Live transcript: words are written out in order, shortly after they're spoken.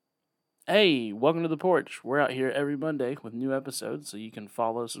Hey, welcome to the porch. We're out here every Monday with new episodes, so you can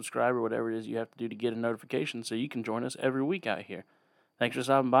follow, subscribe, or whatever it is you have to do to get a notification so you can join us every week out here. Thanks for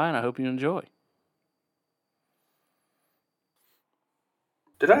stopping by, and I hope you enjoy.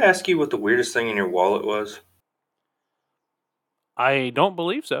 Did I ask you what the weirdest thing in your wallet was? I don't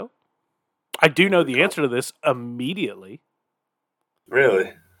believe so. I do know We the talked. answer to this immediately.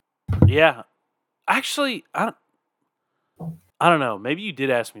 Really? Yeah. Actually, I don't know. Maybe you did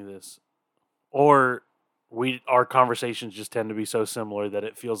ask me this. Or our conversations just tend to be so similar that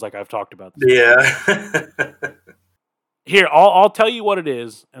it feels like I've talked about this before. Yeah. Here, I'll tell you what it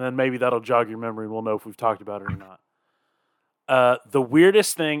is, and then maybe that'll jog your memory and we'll know if we've talked about it or not. The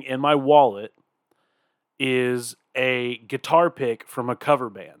weirdest thing in my wallet is a guitar pick from a cover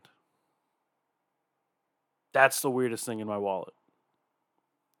band. That's the weirdest thing in my wallet.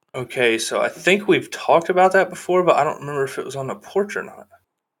 Okay, so I think we've talked about that before, but I don't remember if it was on the porch or not.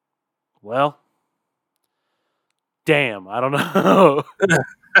 Well, damn, I don't know.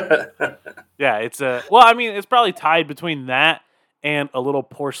 Yeah, it's probably tied between that and a little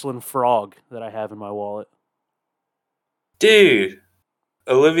porcelain frog that I have in my wallet. Dude,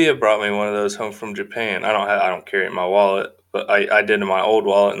 Olivia brought me one of those home from Japan. I don't carry it in my wallet, but I did in my old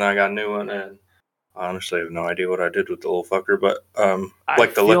wallet, and then I got a new one, and I honestly have no idea what I did with the little fucker, but I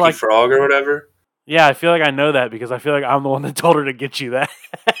like the feel lucky like, frog or whatever. yeah, I feel like I know that because I feel like I'm the one that told her to get you that.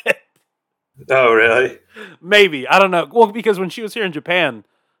 Oh, really? Maybe, I don't know. Well, because when she was here in Japan,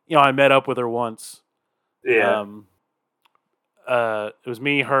 I met up with her once. Yeah. Um, it was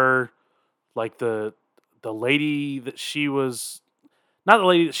me, her, like the lady that she was not the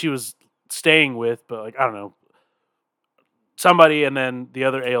lady that she was staying with, but like I don't know somebody, and then the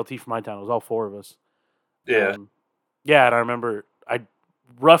other ALT from my town. It was all four of us. Yeah. Yeah, and I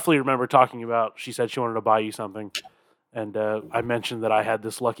roughly remember talking about. She said she wanted to buy you something, and I mentioned that I had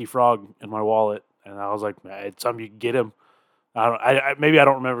this lucky frog in my wallet, and I was like, "It's something you can get him." Maybe I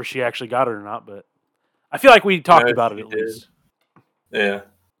don't remember if she actually got it or not, but I feel like we No, talked about it she at did. least. Yeah.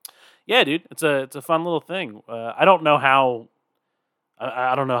 Yeah, dude, it's a fun little thing. I don't know how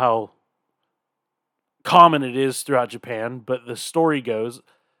I don't know how common it is throughout Japan, but the story goes,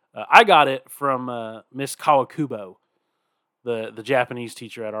 I got it from Miss Kawakubo, the Japanese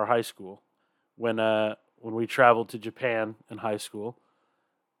teacher at our high school, when we traveled to Japan in high school,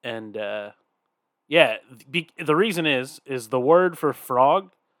 and yeah, the reason is the word for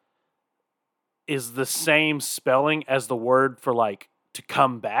frog is the same spelling as the word for like to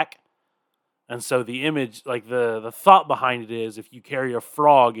come back. And so the image, like the thought behind it is, if you carry a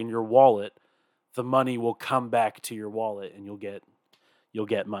frog in your wallet, the money will come back to your wallet, and you'll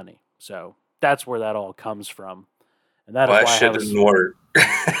get money. So that's where that all comes from, and that Well, is that why I shit have didn't work.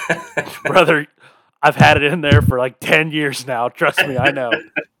 brother. I've had it in there for like 10 years now. Trust me, I know.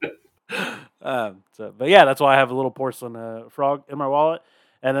 But yeah, that's why I have a little porcelain frog in my wallet,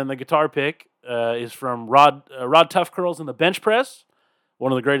 and then the guitar pick is from Rod Tough Curls and the Bench Press,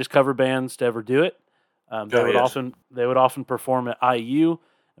 one of the greatest cover bands to ever do it. Oh, yes. They would often perform at IU,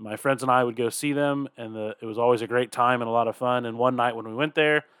 and my friends and I would go see them, and it was always a great time and a lot of fun. And one night when we went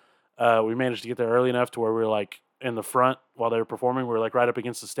there, we managed to get there early enough to where we were like in the front while they were performing. We were like right up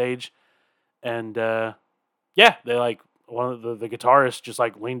against the stage, and yeah, they like one of the guitarists just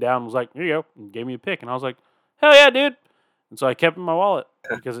like leaned down and was like, "Here you go," and gave me a pick, and I was like, "Hell yeah, dude!" And so I kept it in my wallet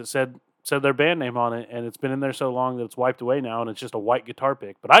because it said their band name on it, and it's been in there so long that it's wiped away now, and it's just a white guitar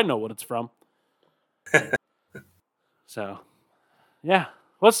pick. But I know what it's from. So yeah,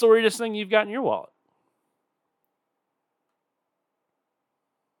 what's the weirdest thing you've got in your wallet?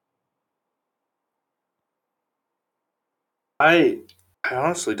 I I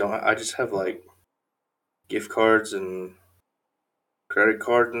honestly don't. I just have like gift cards and credit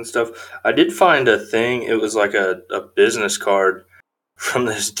cards and stuff. I did find a thing. It was like a business card from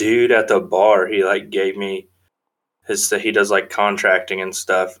this dude at the bar. He like gave me he does like contracting and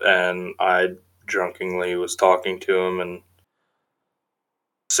stuff, and I drunkenly was talking to him and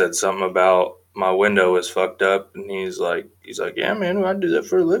said something about my window is fucked up, and he's like, yeah, man, I do that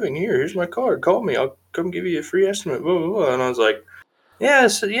for a living. Here's my card. Call me. I'll come give you a free estimate. Blah blah blah. And I was like,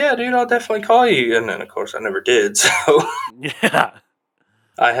 yes, yeah, dude, I'll definitely call you. And then of course I never did. So Yeah,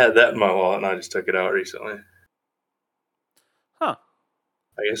 I had that in my wallet, and I just took it out recently. huh?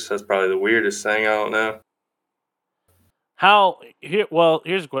 I guess that's probably the weirdest thing. I don't know. How here? Well,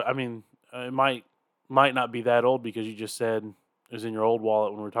 here's what I mean. It might not be that old because you just said it was in your old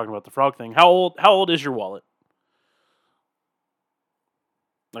wallet when we were talking about the frog thing. How old is your wallet?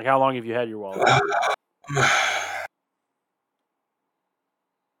 Like how long have you had your wallet?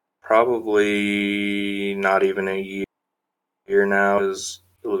 Probably not even a year now. Is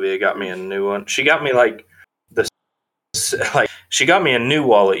Olivia got me a new one. She got me like she got me a new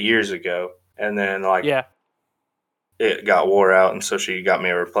wallet years ago, and then like Yeah. it got wore out, and so she got me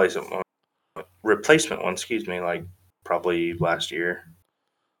a replacement one. Replacement one, excuse me, like probably last year.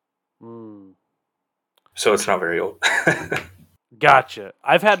 Mm. So it's not very old. Gotcha.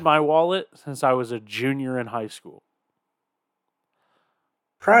 I've had my wallet since I was a junior in high school.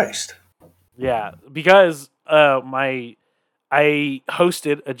 Christ. Yeah, because I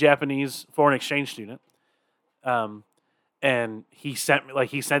hosted a Japanese foreign exchange student, and he sent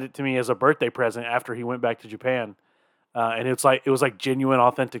it to me as a birthday present after he went back to Japan, and it was like genuine,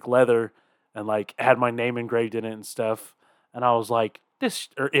 authentic leather, and like had my name engraved in it and stuff, and I was like this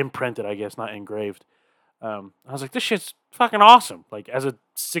or imprinted, I guess, not engraved. I was like, this shit's fucking awesome. Like as a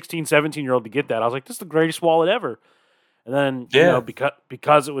 16, 17-year-old to get that, I was like, this is the greatest wallet ever. And then, Yeah.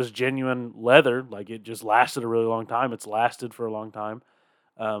 because it was genuine leather, like it just lasted a really long time. It's lasted for a long time.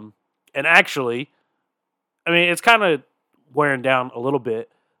 And actually, I mean, it's kind of wearing down a little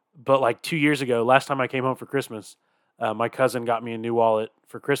bit, but like 2 years ago, last time I came home for Christmas, my cousin got me a new wallet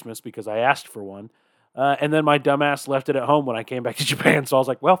for Christmas because I asked for one. And then my dumbass left it at home when I came back to Japan. So I was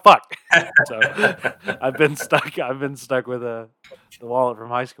like, well, fuck. So I've been stuck. I've been stuck with the wallet from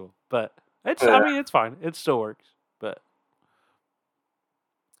high school, but I mean, it's fine. It still works, but.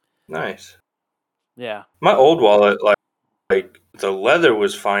 Nice. Yeah. My old wallet, like the leather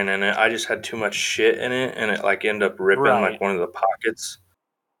was fine in it. I just had too much shit in it, and it like ended up ripping Right. like one of the pockets.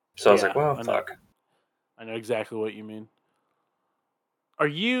 So I was like, well, I know. fuck. I know exactly what you mean. Are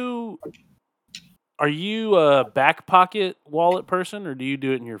you a back pocket wallet person, or do you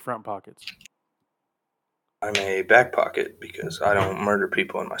do it in your front pockets? I'm a back pocket because I don't murder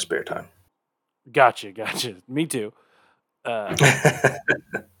people in my spare time. Gotcha. Me too.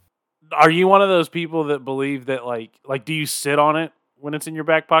 Are you one of those people that believe that like do you sit on it when it's in your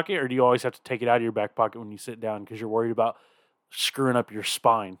back pocket, or do you always have to take it out of your back pocket when you sit down because you're worried about screwing up your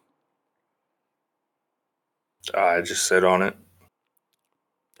spine? I just sit on it.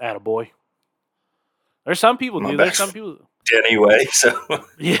 Attaboy. There's some people, My dude. There's back's some people. anyway, so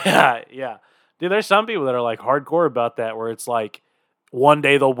Yeah. Dude, there's some people that are like hardcore about that, where it's like one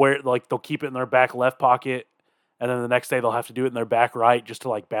day they'll keep it in their back left pocket, and then the next day they'll have to do it in their back right just to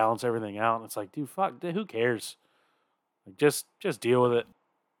like balance everything out. And it's like, dude, fuck, dude, who cares? Like, just deal with it.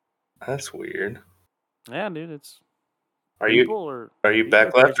 that's weird. Yeah, dude, it's Are people you people are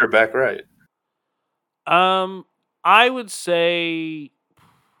back left crazy. or back right? I would say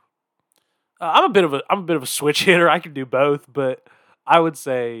I'm a bit of a switch hitter. I can do both, but I would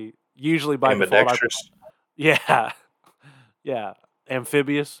say usually by default, Ambidextrous. yeah, yeah,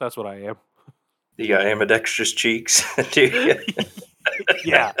 amphibious. That's what I am. You got ambidextrous cheeks, do you?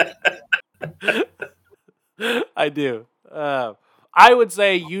 Yeah, I do. I would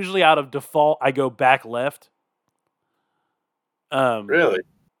say usually out of default, I go back left. Really?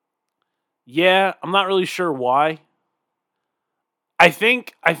 Yeah, I'm not really sure why. I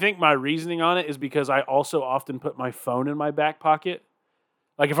think my reasoning on it is because I also often put my phone in my back pocket.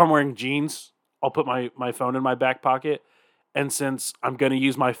 Like if I'm wearing jeans, I'll put my phone in my back pocket. And since I'm going to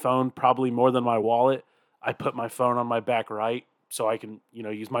use my phone probably more than my wallet, I put my phone on my back right so I can,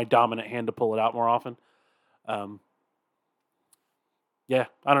 use my dominant hand to pull it out more often. Yeah,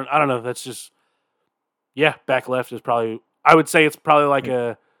 I don't know. That's just, yeah, back left is probably, I would say it's probably like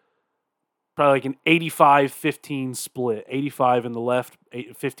an 85-15 split. 85 in the left,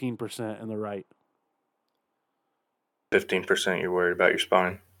 15% in the right. 15% you're worried about your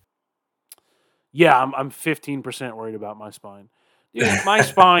spine. Yeah, I'm 15% worried about my spine. Dude, my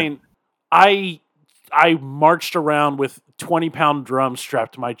spine, I marched around with 20-pound drums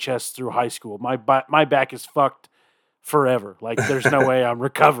strapped to my chest through high school. My back is fucked forever. Like there's no way I'm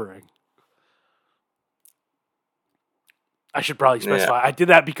recovering. I should probably specify. Yeah. I did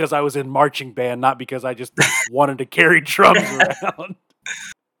that because I was in marching band, not because I just wanted to carry drums around.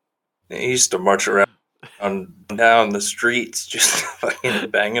 I used to march around down the streets, just fucking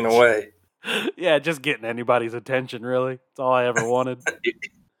banging away. Yeah, just getting anybody's attention, really. That's all I ever wanted.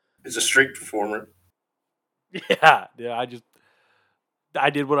 He's a street performer. Yeah. I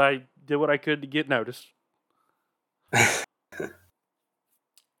did what I could to get noticed.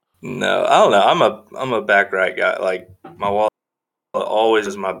 No, I don't know. I'm a back right guy. Like my wallet always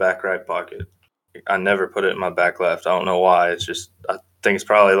is my back right pocket. I never put it in my back left. I don't know why. It's just I think it's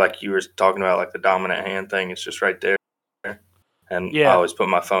probably like you were talking about, like the dominant hand thing. It's just right there, and I always put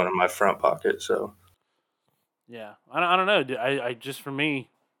my phone in my front pocket. So yeah, I don't know. I just for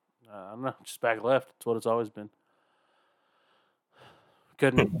me, I don't know. Just back left. That's what it's always been.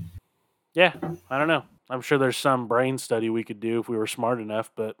 Couldn't. Yeah, I don't know. I'm sure there's some brain study we could do if we were smart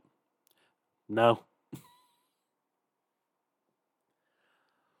enough, but no.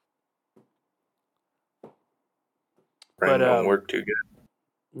 Brain But don't work too good.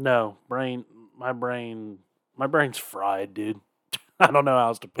 no, my brain's fried, dude. I don't know how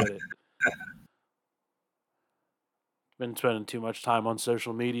else to put it. Been spending too much time on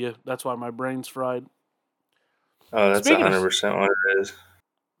social media. That's why my brain's fried. Oh, that's Speaking of 100% what it is.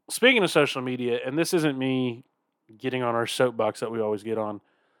 speaking of social media, and this isn't me getting on our soapbox that we always get on,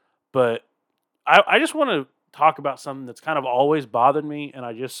 but I just want to talk about something that's kind of always bothered me, and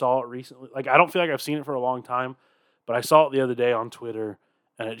I just saw it recently. Like, I don't feel like I've seen it for a long time, but I saw it the other day on Twitter,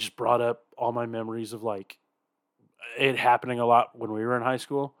 and it just brought up all my memories of like it happening a lot when we were in high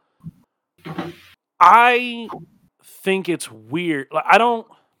school. I think it's weird. Like, I don't.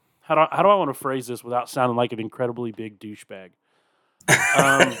 How do I want to phrase this without sounding like an incredibly big douchebag?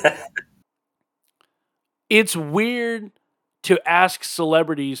 Um, it's weird to ask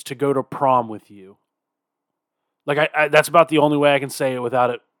celebrities to go to prom with you. Like, that's about the only way I can say it without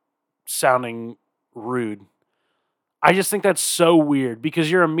it sounding rude. I just think that's so weird because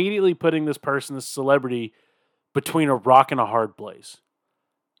you're immediately putting this person, this celebrity, between a rock and a hard place.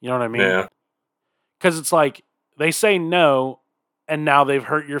 You know what I mean? Yeah. Because it's like they say no, and now they've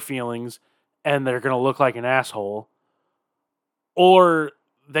hurt your feelings, and they're going to look like an asshole. Or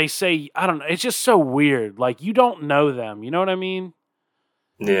they say, I don't know, it's just so weird. Like, you don't know them. You know what I mean?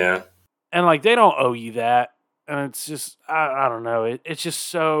 Yeah. And, like, they don't owe you that. And it's just, I don't know. It's just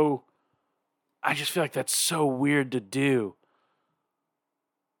so, I just feel like that's so weird to do.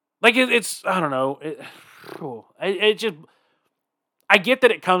 Like, it's, I don't know. It just, I get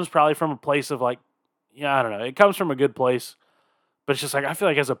that it comes probably from a place of, like, yeah, I don't know. It comes from a good place. But it's just like, I feel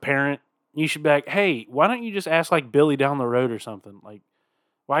like as a parent, you should be like, hey, why don't you just ask, like, Billy down the road or something? Like,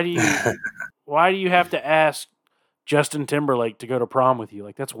 why do you have to ask Justin Timberlake to go to prom with you?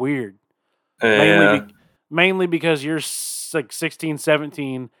 Like, that's weird. Yeah. Mainly because you're like 16,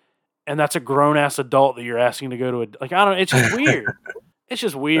 17, and that's a grown ass adult that you're asking to go to like, I don't know, it's just weird. It's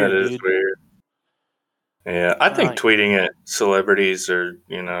just weird, That is dude. weird. Yeah, I think Like, tweeting at celebrities or,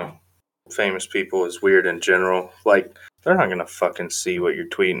 famous people is weird in general. Like, they're not going to fucking see what you're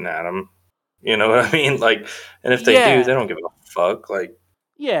tweeting at them. You know what I mean? Like, and if they do, yeah. they don't give a fuck. Like,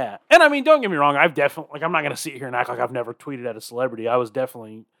 Yeah. And I mean, don't get me wrong, I've definitely, like, I'm not going to sit here and act like I've never tweeted at a celebrity. I was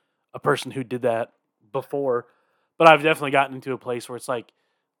definitely a person who did that before, but I've definitely gotten into a place where it's like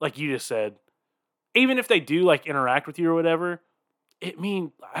you just said, even if they do like interact with you or whatever, I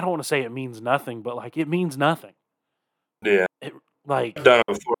don't want to say it means nothing, but like it means nothing. yeah. It, like, I've done it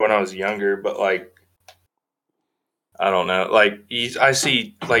before when I was younger, but, like, I don't know. Like, I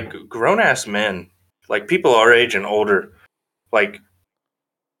see, like, grown-ass men, like, people our age and older, like,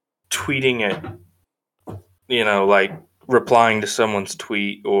 tweeting at, like, replying to someone's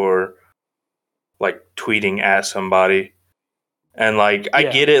tweet or, like, tweeting at somebody. And, like, I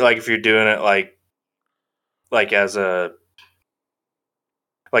yeah, get it, like, if you're doing it, like as a,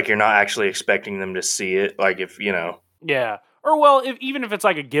 like, you're not actually expecting them to see it. Like, if, yeah. Or well, even if it's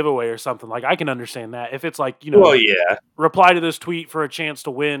like a giveaway or something, like I can understand that. If it's like, well, yeah, reply to this tweet for a chance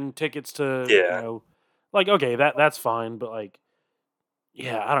to win tickets to, yeah, like, okay, that's fine, but like,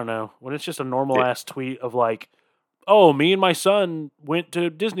 yeah, I don't know. When it's just a normal yeah, ass tweet of like, oh, me and my son went to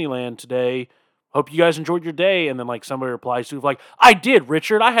Disneyland today. Hope you guys enjoyed your day. And then like somebody replies to like, I did,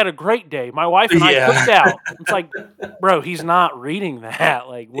 Richard. I had a great day. My wife and I cooked out. It's like, bro, he's not reading that.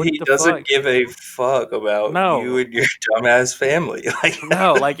 Like, what he the doesn't fuck? give a fuck about you No, and your dumbass family. Like,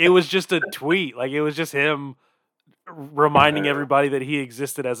 no. Like, it was just a tweet. Like, it was just him reminding everybody that he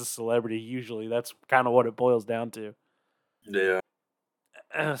existed as a celebrity. Usually, that's kind of what it boils down to. yeah,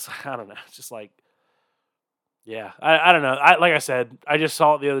 And it's, I don't know. It's just like, yeah, I don't know. Like I said, I just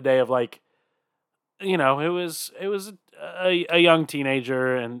saw it the other day of like, it was a young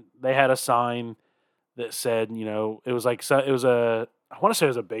teenager, and they had a sign that said, it was like, so it was I want to say it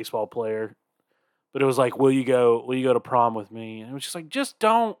was a baseball player, but it was like, will you go to prom with me? And it was just like, just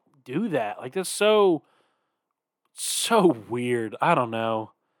don't do that. Like, that's so weird. I don't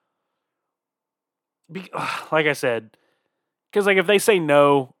know. Like I said, because like if they say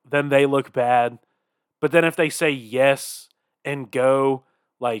no, then they look bad. But then if they say yes and go,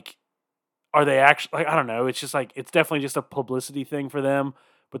 like, are they actually, like, I don't know. It's just like, it's definitely just a publicity thing for them.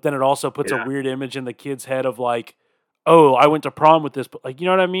 But then it also puts a yeah. weird image in the kid's head of like, oh, I went to prom with this, but like, you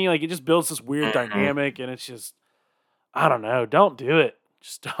know what I mean? Like, it just builds this weird Mhm. dynamic, and it's just, I don't know. Don't do it.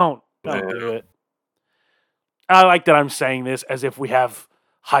 Just don't do Yeah. it. I like that I'm saying this as if we have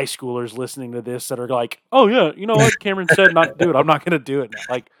high schoolers listening to this that are like, oh yeah, you know what? Cameron said not to do it. I'm not going to do it now.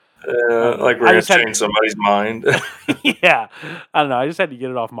 Like, Like we're I gonna just had change somebody's mind. yeah, I don't know. I just had to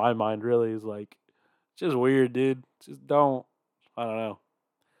get it off my mind. Really, it's like it's just weird, dude. Just don't. I don't know.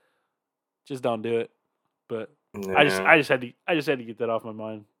 Just don't do it. But Yeah. I just had to get that off my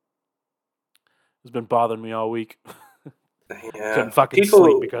mind. It's been bothering me all week. Couldn't Yeah. fucking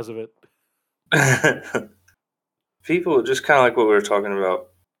sleep because of it. People, just kind of like what we were talking about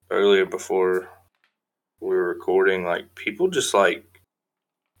earlier before we were recording, like people just like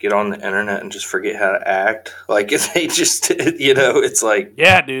get on the internet and just forget how to act. Like if they just, it's like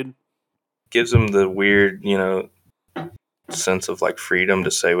Yeah, dude. gives them the weird, sense of like freedom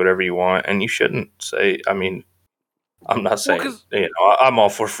to say whatever you want. And you shouldn't say, I mean, I'm not Well, saying, cause I'm all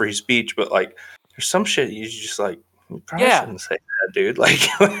for free speech, but like there's some shit you just like, you probably yeah, shouldn't say that, dude. Like,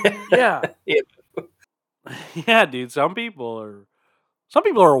 yeah, yeah. yeah, dude. Some people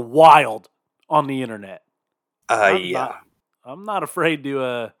are wild on the internet. Yeah. I'm not afraid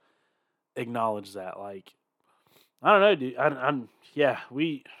to acknowledge that. Like, I don't know, dude.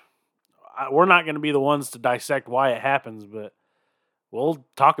 We're not going to be the ones to dissect why it happens, but we'll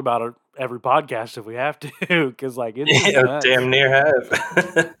talk about it every podcast if we have to, because like it's just Yeah, nuts. damn near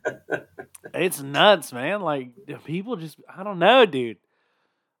have. It's nuts, man. Like people just, I don't know, dude.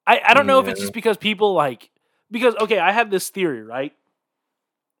 I don't know if it's Yeah. just because people because okay, I have this theory, right?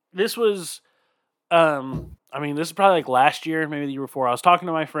 This was, I mean, this is probably like last year, maybe the year before. I was talking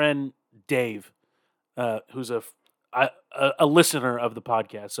to my friend Dave, who's a listener of the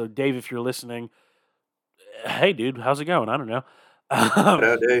podcast. So Dave, if you're listening, hey, dude, how's it going? I don't know.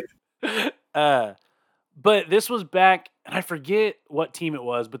 Dave. But this was back, and I forget what team it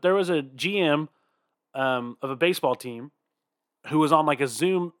was, but there was a GM of a baseball team who was on like a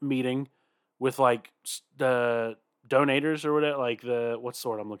Zoom meeting with like the donators or whatever, like what's the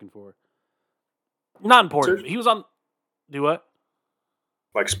word I'm looking for? Not important. But he was on. Do what?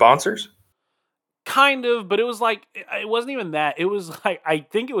 Like sponsors? Kind of, but it was like it wasn't even that. It was like I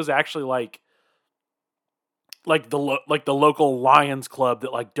think it was actually like the local Lions club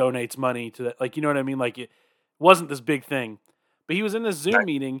that like donates money to that. Like you know what I mean? Like it wasn't this big thing, but he was in this Zoom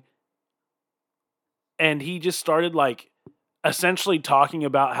meeting, and he just started like essentially talking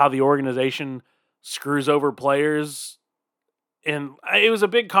about how the organization screws over players, and it was a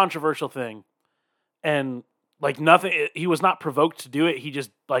big controversial thing, and like nothing. He was not provoked to do it. He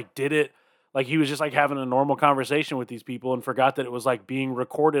just like did it. Like he was just like having a normal conversation with these people and forgot that it was like being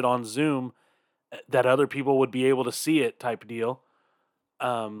recorded on Zoom that other people would be able to see it type deal.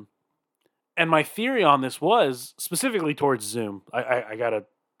 And my theory on this was specifically towards Zoom. I gotta,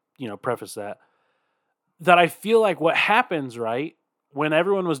 preface that I feel like what happens, right, when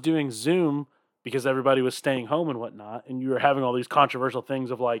everyone was doing Zoom because everybody was staying home and whatnot, and you were having all these controversial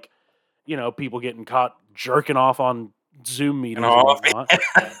things of like, people getting caught jerking off on Zoom meetings and whatnot.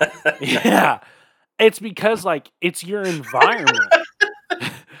 Yeah. It's because like it's your environment.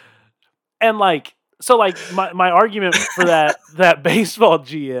 And like so like my argument for that baseball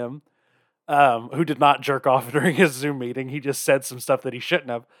GM who did not jerk off during his Zoom meeting, he just said some stuff that he shouldn't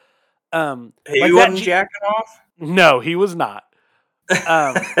have. He wasn't jacking off? No, he was not.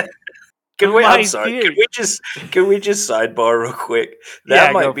 I'm sorry. Can we just sidebar real quick?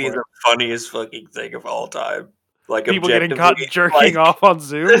 That might be the funniest fucking thing of all time. Like people getting caught jerking off on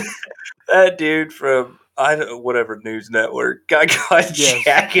Zoom. That dude from whatever news network got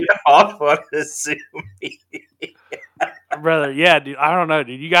jacking off on a Zoom meeting. Brother, yeah, dude. I don't know,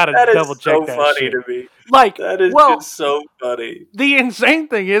 dude. You got to double check that. That is so funny shit. to me. Like that is just so funny. The insane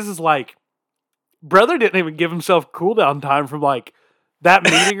thing is like, brother didn't even give himself cooldown time from like that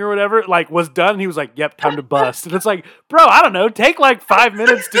meeting or whatever. Like was done. And he was like, "Yep, time to bust." And it's like, bro, I don't know. Take like 5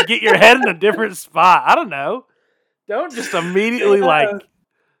 minutes to get your head in a different spot. I don't know. Don't just immediately like,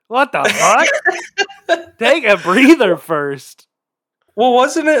 what the fuck? Take a breather first. Well,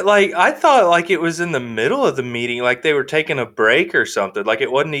 wasn't it like I thought like it was in the middle of the meeting, like they were taking a break or something. Like it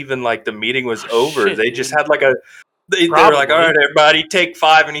wasn't even like the meeting was over. Shit, they dude. just had like they were like, "All right, everybody, take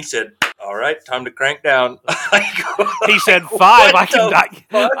 5," and he said, "All right, time to crank down." He said 5.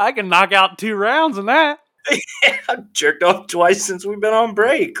 I can knock out 2 rounds in that. Yeah, I've jerked off twice since we've been on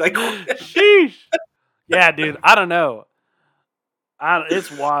break. Like, sheesh. Yeah, dude. I don't know.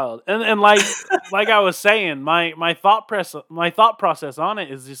 It's wild, and like I was saying, my thought process on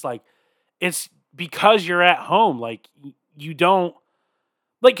it is just like it's because you're at home, like you don't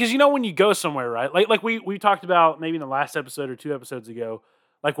like because when you go somewhere, right? Like we talked about maybe in the last episode or 2 episodes ago,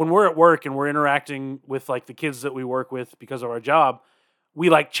 like when we're at work and we're interacting with like the kids that we work with because of our job, we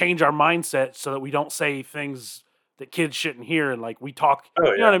like change our mindset so that we don't say things that kids shouldn't hear, and like we talk,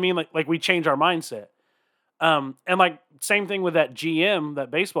 you know what I mean? Like we change our mindset. And like same thing with that GM,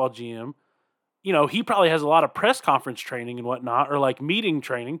 that baseball GM. You know, he probably has a lot of press conference training and whatnot, or like meeting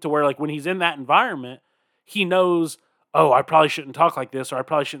training, to where like when he's in that environment, he knows, oh, I probably shouldn't talk like this, or I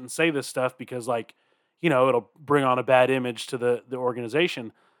probably shouldn't say this stuff because like, you know, it'll bring on a bad image to the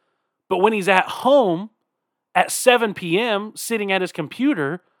organization. But when he's at home at 7 p.m. sitting at his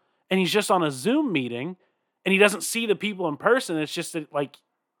computer and he's just on a Zoom meeting and he doesn't see the people in person, it's just like,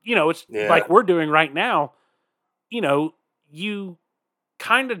 you know, it's like we're doing right now, you know, you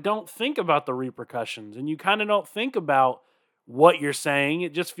kind of don't think about the repercussions and you kind of don't think about what you're saying.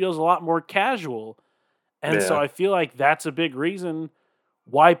 It just feels a lot more casual. And so I feel like that's a big reason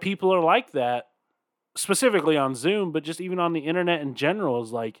why people are like that, specifically on Zoom, but just even on the internet in general,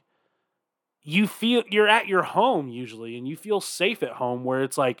 is like you feel you're at your home usually and you feel safe at home, where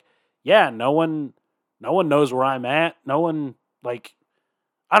it's like, yeah, no one knows where I'm at. No one, like,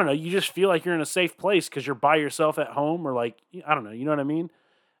 I don't know, you just feel like you're in a safe place because you're by yourself at home, or like, I don't know, you know what I mean?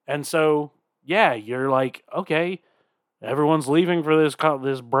 And so, yeah, you're like, okay, everyone's leaving for this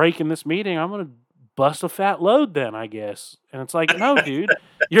break in this meeting. I'm going to bust a fat load then, I guess. And it's like, no, dude,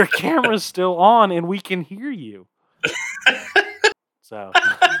 your camera's still on and we can hear you. So,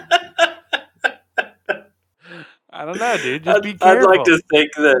 I don't know, dude, just be careful. I'd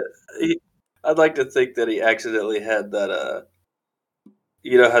like to think that he accidentally had that,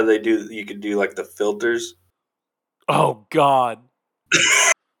 you know how you could do like the filters? Oh, God.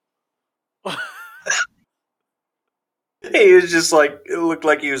 He was just like, it looked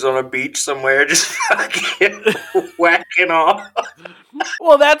like he was on a beach somewhere, just fucking whacking off.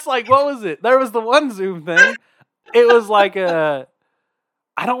 Well, that's like, what was it? There was the one Zoom thing. It was like I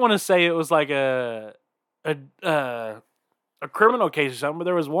don't want to say it was like a criminal case or something, but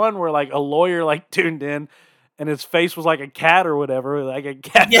there was one where like a lawyer like tuned in and his face was like a cat or whatever, like a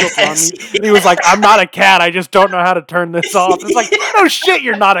cat on me. And he was like, I'm not a cat, I just don't know how to turn this off. It's like, no shit,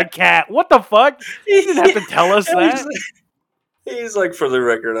 you're not a cat. What the fuck? You didn't have to tell us that. He's like, for the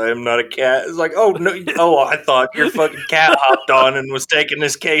record, I am not a cat. It's like, oh, no, I thought your fucking cat hopped on and was taking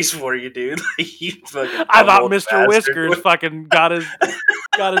this case for you, dude. I thought Mr. Whiskers fucking got his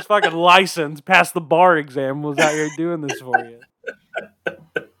fucking license, passed the bar exam, was out here doing this for you.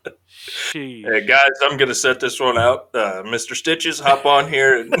 Sheesh. Hey guys, I'm gonna set this one out. Mr. Stitches, hop on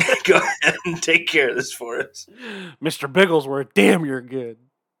here and go ahead and take care of this for us. Mr. Bigglesworth, damn, you're good.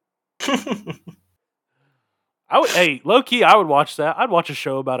 Low key, I would watch that. I'd watch a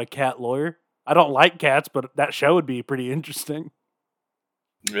show about a cat lawyer. I don't like cats, but that show would be pretty interesting.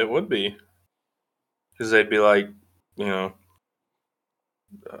 It would be, because they'd be like, you know,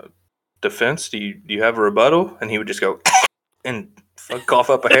 defense. Do you have a rebuttal? And he would just go and cough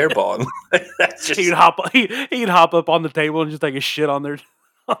up a hairball. That's just... He'd hop up on the table and just take a shit on their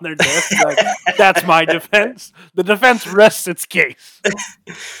desk. Like, that's my defense. The defense rests its case.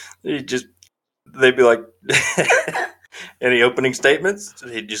 They'd be like, any opening statements?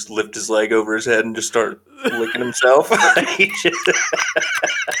 He'd just lift his leg over his head and just start licking himself.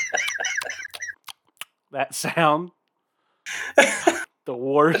 That sound, the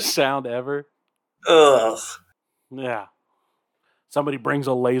worst sound ever. Ugh. Yeah. Somebody brings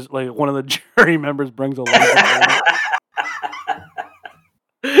a laser, like one of the jury members brings a laser.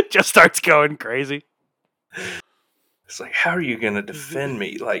 Just starts going crazy. It's like, how are you going to defend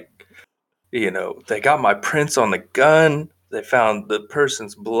me? Like, you know, they got my prints on the gun. They found the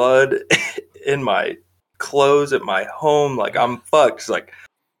person's blood in my clothes at my home. Like, I'm fucked. It's like,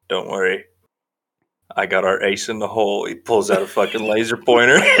 don't worry. I got our ace in the hole. He pulls out a fucking laser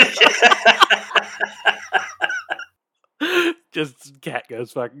pointer. Just cat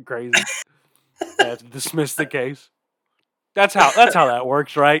goes fucking crazy. Dismiss the case. That's how that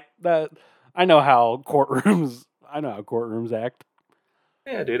works, right? I know how courtrooms act.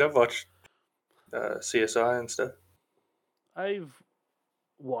 Yeah, dude, I've watched CSI and stuff. I've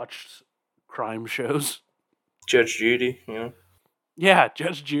watched crime shows. Judge Judy, you know. Yeah,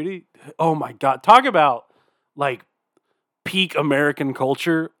 Judge Judy. Oh my God. Talk about like peak American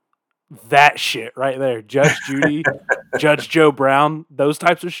culture. That shit right there. Judge Judy, Judge Joe Brown, those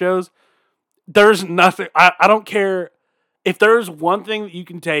types of shows. There's nothing. I don't care if there's one thing that you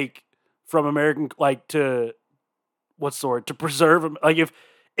can take from American, like, to what's the word, to preserve, like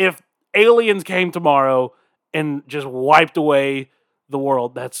if aliens came tomorrow and just wiped away the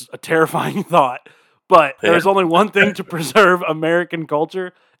world, that's a terrifying thought. But there's only one thing to preserve American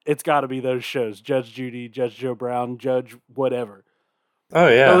culture. It's got to be those shows. Judge Judy, Judge Joe Brown, Judge whatever. Oh,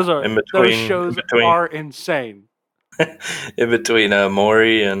 yeah. Those shows are insane. In between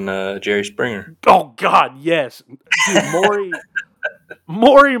Maury and Jerry Springer. Oh, God, yes. Dude,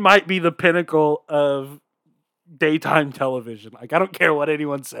 Maury might be the pinnacle of daytime television. Like, I don't care what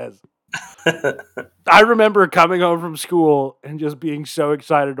anyone says. I remember coming home from school and just being so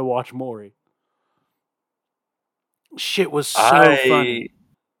excited to watch Maury. Shit was so funny.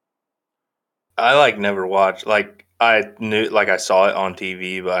 I like never watched, like I knew, like I saw it on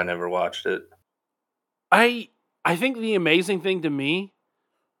TV, but I never watched it. I think the amazing thing to me,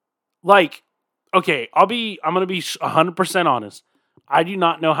 like, okay, I'm gonna be 100% honest. I do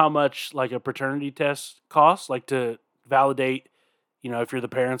not know how much like a paternity test costs, like to validate, if you're the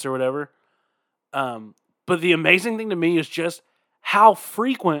parents or whatever. But the amazing thing to me is just how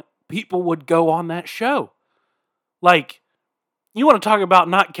frequent people would go on that show. Like, you want to talk about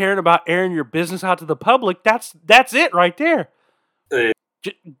not caring about airing your business out to the public? That's it right there.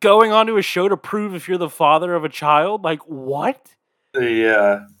 Going onto a show to prove if you're the father of a child, like what?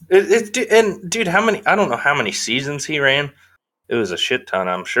 Yeah, and dude, how many? I don't know how many seasons he ran. It was a shit ton,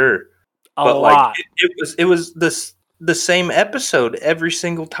 I'm sure. A lot. It was the same episode every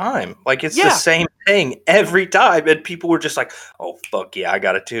single time. Like it's the same thing every time, and people were just like, "Oh fuck yeah, I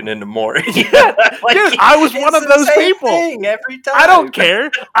gotta tune into more." Yeah, like, dude, I was one of those people. Every time, I don't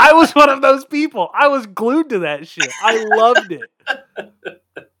care. I was one of those people. I was glued to that shit. I loved it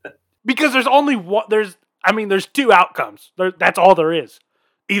because there's only one. There's two outcomes. That's all there is.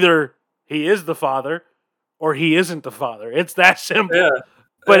 Either he is the father, or he isn't the father. It's that simple. Yeah.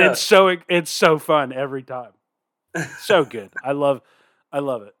 But it's so fun every time. So good. I love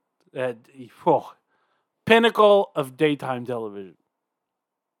it. Pinnacle of daytime television.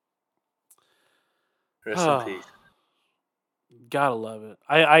 Rest in peace. Gotta love it.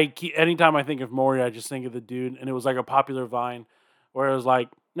 Anytime I think of Maury, I just think of the dude, and it was like a popular Vine where it was like,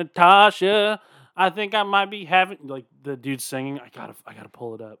 Natasha, I think I might be having, like the dude singing. I gotta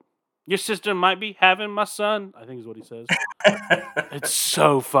pull it up. Your sister might be having my son, I think is what he says. It's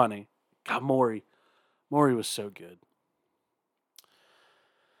so funny. God, Maury was so good.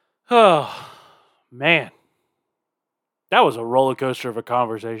 Oh, man. That was a roller coaster of a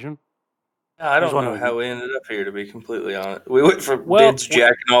conversation. I don't know how we ended up here, to be completely honest. We went from dudes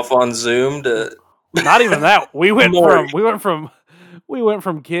jacking off on Zoom to not even that. We went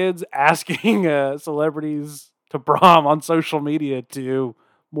from kids asking celebrities to prom on social media to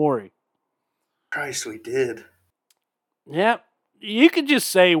Maury. Christ, we did. Yeah, you could just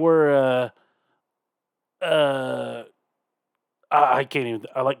say we're I can't even.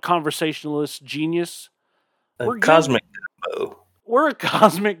 I like conversationalist genius. We're cosmic gumbo. We're a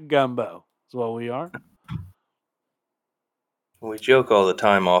cosmic gumbo. That's what we are. We joke all the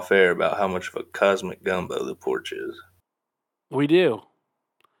time off air about how much of a cosmic gumbo the porch is. We do.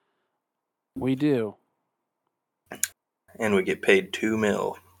 We do. And we get paid $2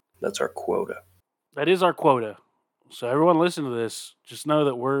 million. That's our quota. That is our quota. So everyone listen to this. Just know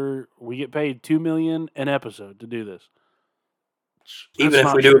that we get paid $2 million an episode to do this. Even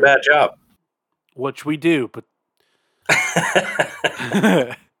if we do a bad job. Which we do, but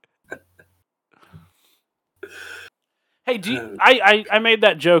hey, I made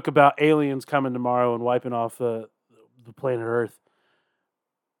that joke about aliens coming tomorrow and wiping off the planet Earth.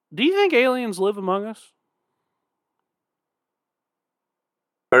 Do you think aliens live among us?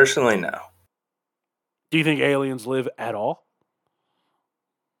 Personally, no. Do you think aliens live at all?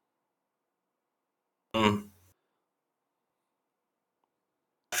 I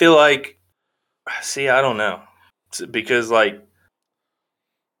feel like, I don't know. Because, like,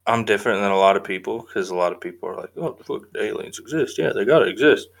 I'm different than a lot of people, because a lot of people are like, oh, look, aliens exist. Yeah, they gotta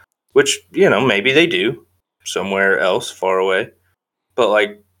exist. Which, maybe they do somewhere else far away. But,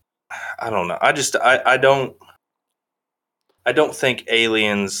 like, I don't know. I don't think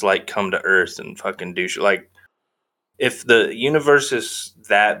aliens, like, come to Earth and fucking do shit. Like, if the universe is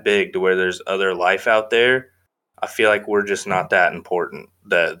that big to where there's other life out there, I feel like we're just not that important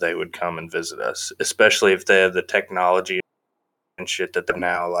that they would come and visit us, especially if they have the technology and shit that they're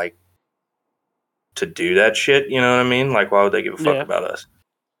now, like, to do that shit. You know what I mean? Like, why would they give a fuck about us?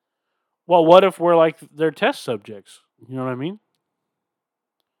 Well, what if we're like their test subjects? You know what I mean?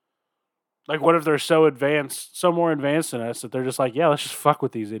 Like, what if they're so more advanced than us that they're just like, yeah, let's just fuck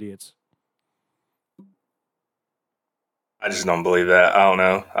with these idiots? I just don't believe that. I don't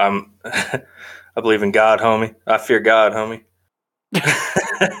know. I believe in God, homie. I fear God, homie.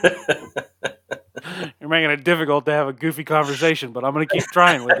 You're making it difficult to have a goofy conversation, but I'm going to keep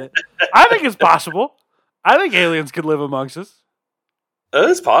trying with it. I think it's possible. I think aliens could live amongst us.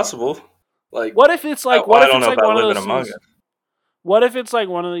 It's possible. Like, what if it's like one of those among us. What if it's like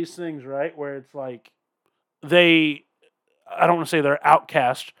one of these things, right, where it's like I don't want to say they're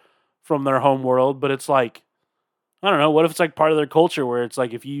outcast from their home world, but it's like, I don't know, what if it's like part of their culture where it's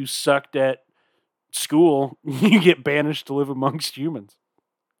like if you sucked at school, you get banished to live amongst humans.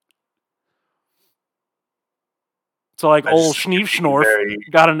 So like old Schneef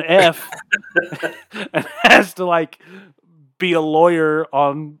got an F and has to like be a lawyer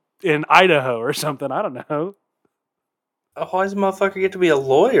in Idaho or something. I don't know. Why does a motherfucker get to be a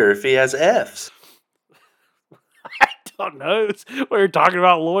lawyer if he has Fs? I don't know. We were talking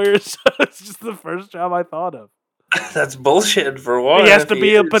about lawyers. So it's just the first job I thought of. That's bullshit for one. He has to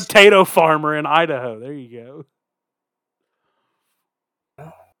be a potato farmer in Idaho. There you go.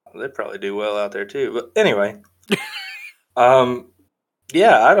 They probably do well out there too. But anyway,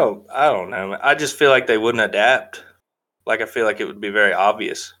 yeah, I don't know. I just feel like they wouldn't adapt. Like I feel like it would be very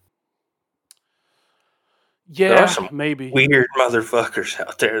obvious. Yeah, there are some maybe weird motherfuckers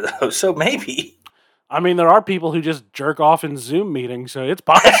out there though. So maybe. I mean, there are people who just jerk off in Zoom meetings, so it's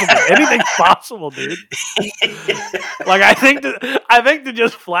possible. Anything's possible, dude. Like, I think to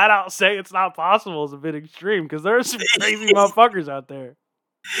just flat out say it's not possible is a bit extreme because there are some crazy motherfuckers out there.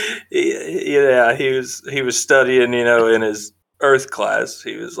 Yeah, he was studying, in his Earth class.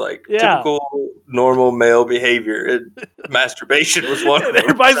 He was like typical normal male behavior, and masturbation was one of them.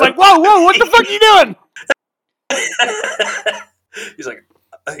 Everybody's like, "Whoa, what the fuck are you doing?"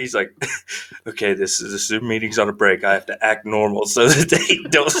 He's like, okay, this Zoom meeting's on a break. I have to act normal so that they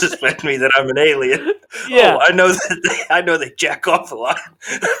don't suspect me that I'm an alien. Yeah, I know they jack off a lot.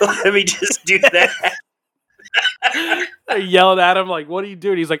 Let me just do that. They're yelling at him like, "What are you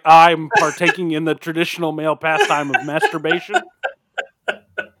doing?" He's like, "I'm partaking in the traditional male pastime of masturbation."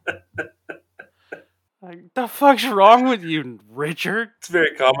 Like, the fuck's wrong with you, Richard? It's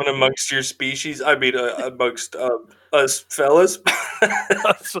very common amongst your species. I mean, amongst us fellas.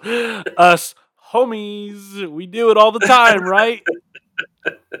 us homies. We do it all the time, right?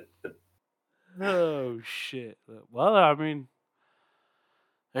 Oh, shit. Well, I mean,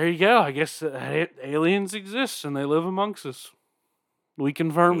 there you go. I guess aliens exist and they live amongst us. We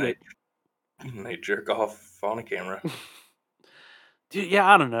confirmed it. They jerk off on a camera. Dude, yeah,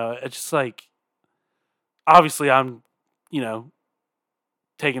 I don't know. It's just like, obviously I'm,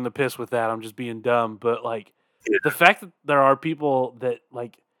 taking the piss with that. I'm just being dumb. But, like, the fact that there are people that,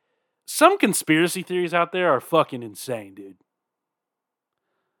 like, some conspiracy theories out there are fucking insane, dude.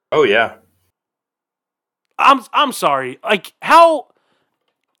 Oh, yeah. I'm sorry. Like, how,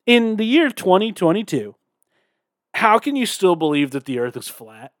 in the year 2022, how can you still believe that the earth is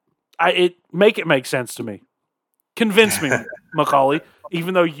flat? Make it make sense to me. Convince me, Macaulay.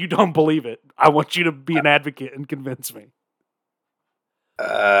 Even though you don't believe it, I want you to be an advocate and convince me.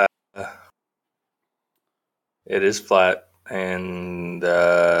 It is flat, and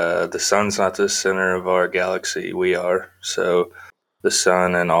the sun's not the center of our galaxy. We are. So the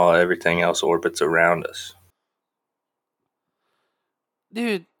sun and everything else orbits around us.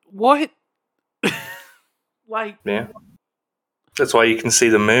 Dude, what? Like, yeah. That's why you can see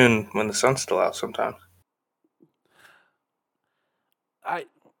the moon when the sun's still out sometimes.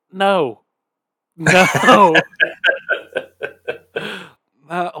 No. I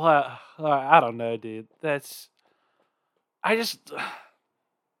don't know, dude. I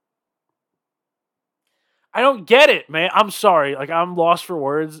don't get it, man. I'm sorry. Like, I'm lost for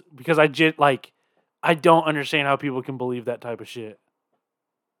words because I don't understand how people can believe that type of shit.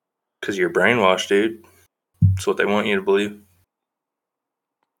 Because you're brainwashed, dude. That's what they want you to believe.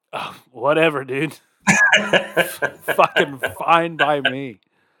 Oh, whatever, dude. Fucking fine by me.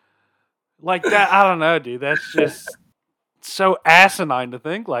 Like that, I don't know, dude. That's just so asinine to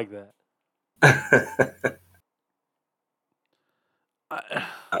think like that.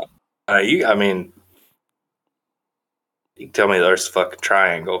 I mean, you can tell me the Earth's a fucking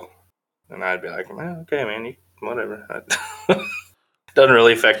triangle, and I'd be like, well, okay, man, whatever. Doesn't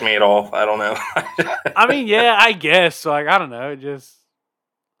really affect me at all. I don't know. I mean, yeah, I guess. Like, I don't know. Just,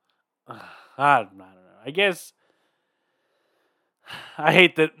 I don't know. I guess I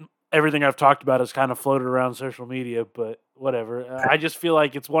hate that everything I've talked about is kind of floated around social media, but whatever. I just feel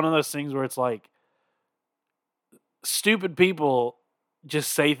like it's one of those things where it's like stupid people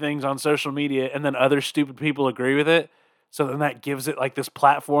just say things on social media and then other stupid people agree with it. So then that gives it like this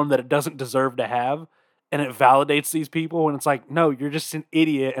platform that it doesn't deserve to have. And it validates these people. And it's like, no, you're just an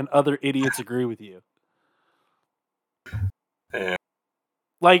idiot and other idiots agree with you. Yeah.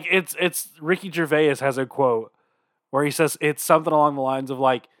 Like it's Ricky Gervais has a quote where he says it's something along the lines of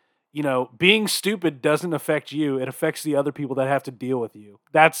like, being stupid doesn't affect you. It affects the other people that have to deal with you.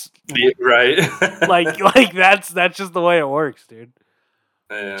 That's right. like that's just the way it works, dude.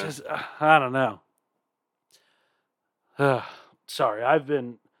 Yeah. Just I don't know. Sorry, I've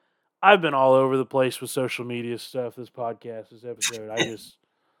been all over the place with social media stuff. This episode.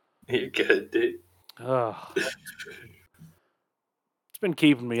 You're good, dude. Ugh. It's been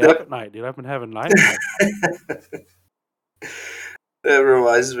keeping me up at night, dude. I've been having nightmares. That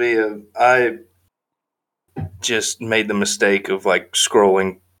reminds me of, I just made the mistake of like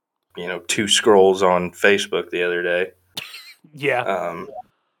scrolling, 2 scrolls on Facebook the other day. Yeah.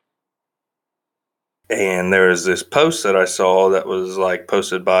 And there was this post that I saw that was like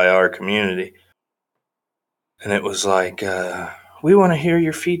posted by our community. And it was like, we want to hear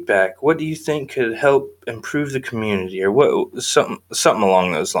your feedback. What do you think could help improve the community, or what something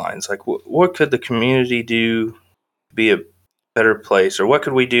along those lines? Like, what could the community do to be a better place, or what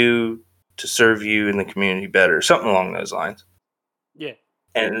could we do to serve you in the community better? Something along those lines. Yeah.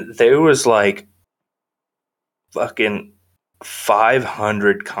 And there was like fucking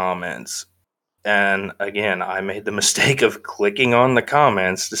 500 comments. And again, I made the mistake of clicking on the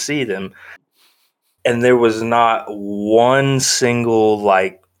comments to see them. And there was not one single,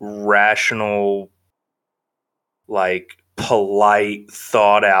 like, rational, like, polite,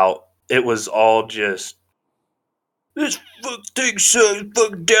 thought out. It was all just, this fuck thing sucks,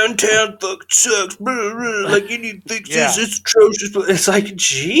 fuck downtown fuck sucks, blah, blah. Like, you need to fix this, it's atrocious. It's like,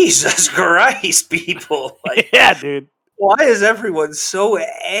 Jesus Christ, people. Like, yeah, dude. Why is everyone so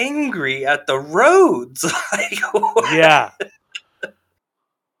angry at the roads? Like, yeah.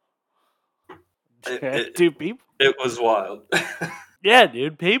 Dude, people. It was wild. Yeah,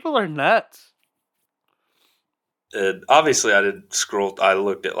 dude. People are nuts. Obviously, I didn't scroll. I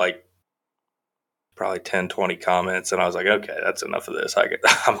looked at like probably 10, 20 comments, and I was like, okay, that's enough of this.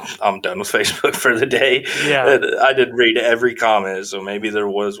 I'm done with Facebook for the day. Yeah. I didn't read every comment, so maybe there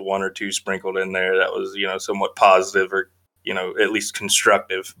was 1 or 2 sprinkled in there that was, somewhat positive or, at least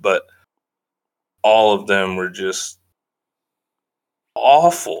constructive. But all of them were just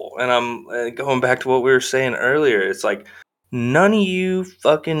awful. And I'm going back to what we were saying earlier. It's like, none of you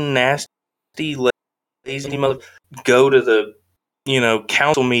fucking nasty, lazy mother go to the,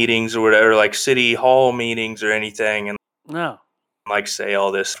 council meetings or whatever, like city hall meetings or anything, and like say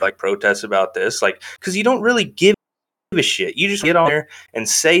all this, like protest about this, like, because you don't really give a shit. You just get on there and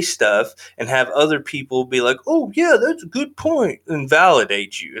say stuff and have other people be like, oh yeah, that's a good point, and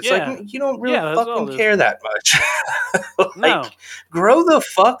validate you. It's like, you don't really fucking care that much. Like, grow the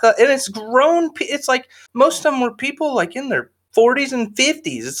fuck up. And it's grown. It's like most of them were people like in their 40s and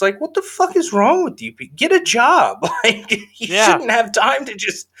 50s. It's like, what the fuck is wrong with you? Get a job. Like, you shouldn't have time to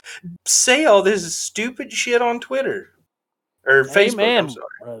just say all this stupid shit on Twitter or Facebook. Amen, I'm sorry.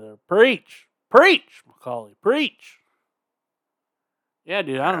 Brother. Preach, Macaulay, preach. Yeah,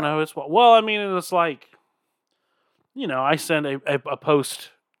 dude. I don't know. It's like, I sent a post.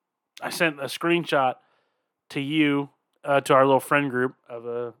 I sent a screenshot to you, to our little friend group of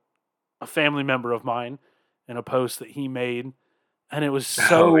a family member of mine, in a post that he made. And it was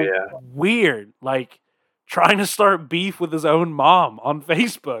so weird, like trying to start beef with his own mom on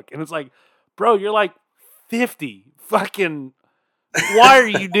Facebook. And it's like, bro, you're like 50. Fucking, why are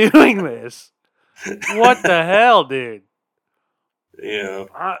you doing this? What the hell, dude? Yeah.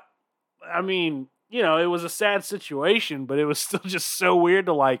 I mean, it was a sad situation, but it was still just so weird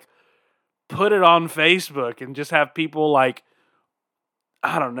to like put it on Facebook and just have people like,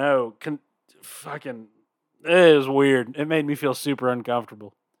 I don't know, fucking... It was weird. It made me feel super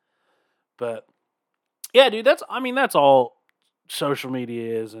uncomfortable. But yeah, dude, that's all social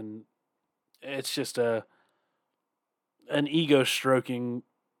media is, and it's just an ego stroking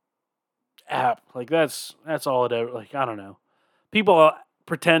app. Like that's all it ever, like, I don't know. People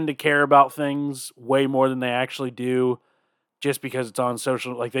pretend to care about things way more than they actually do just because it's on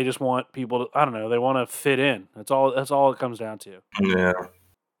social. Like, they just want people to, I don't know, they want to fit in. That's all it comes down to. Yeah.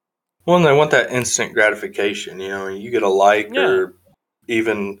 Well, and they want that instant gratification, you get a like or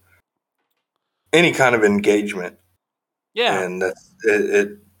even any kind of engagement. Yeah. And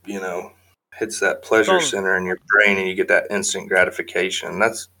it hits that pleasure center in your brain, and you get that instant gratification.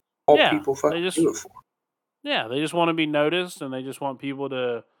 That's all people fucking do it for. Yeah, they just want to be noticed, and they just want people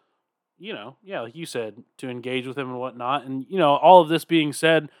to, like you said, to engage with them and whatnot. And, all of this being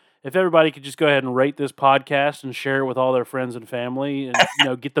said, if everybody could just go ahead and rate this podcast and share it with all their friends and family and,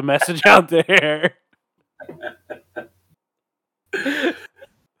 get the message out there.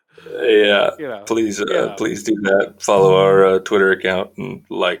 Please do that. Follow our Twitter account and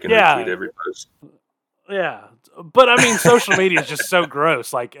like and retweet every post. Yeah. But, I mean, social media is just so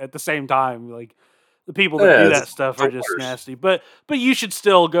gross. Like, at the same time, like, the people that do that stuff are just nasty. But you should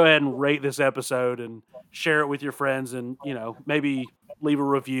still go ahead and rate this episode and share it with your friends and, maybe leave a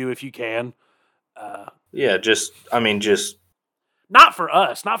review if you can. Just not for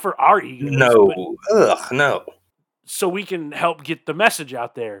us, not for our egos. No. No. So we can help get the message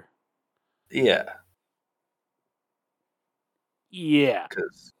out there. Yeah. Yeah.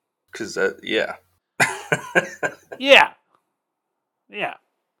 Because that, yeah. Yeah. Yeah.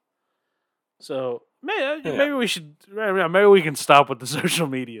 So Yeah. maybe we should. Maybe we can stop with the social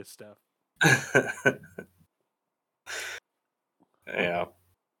media stuff. Yeah.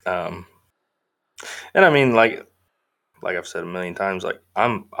 Um, and I mean, like I've said a million times, like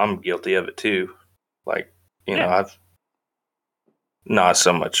I'm guilty of it too. Like, Yeah. I've not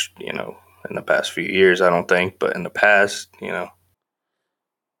so much, in the past few years, I don't think, but in the past,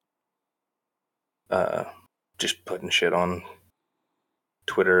 uh, just putting shit on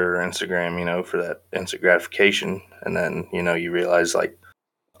Twitter or Instagram, for that instant gratification, and then you realize like,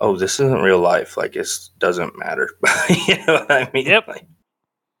 oh, this isn't real life. Like, it doesn't matter. You know what I mean? Yep. Like,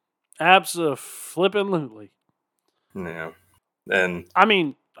 Abso-flippin'-lutely. yeah. And I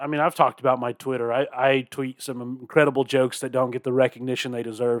mean, I've talked about my Twitter. I tweet some incredible jokes that don't get the recognition they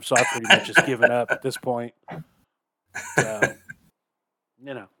deserve, so I've pretty much just given up at this point. So,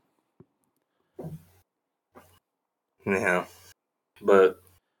 yeah, but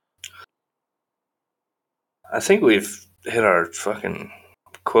I think we've hit our fucking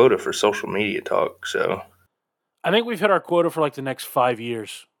quota for social media talk. So I think we've hit our quota for like the next 5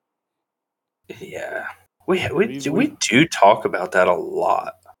 years. yeah, we do talk about that a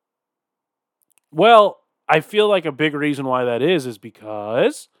lot. Well, I feel like a big reason why that is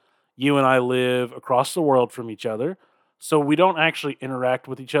because you and I live across the world from each other. So we don't actually interact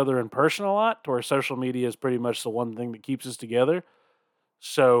with each other in person a lot, to where social media is pretty much the one thing that keeps us together.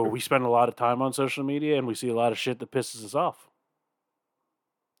 So we spend a lot of time on social media and we see a lot of shit that pisses us off.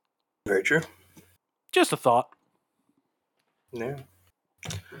 Very true. Just a thought. Yeah.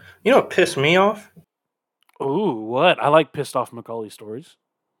 You know what pissed me off? Ooh, what? I like pissed off Macaulay stories.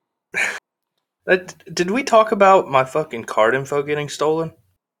 Did we talk about my fucking card info getting stolen?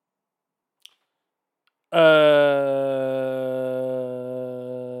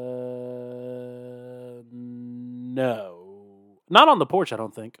 No. Not on the porch, I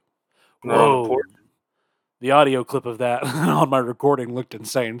don't think. Not on the porch? The audio clip of that on my recording looked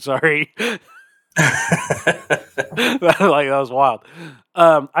insane. Sorry. That was wild.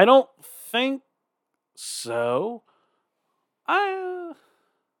 I don't think so. I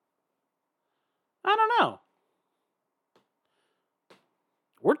don't know.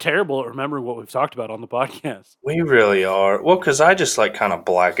 We're terrible at remembering what we've talked about on the podcast. We really are. Well, because I just like kind of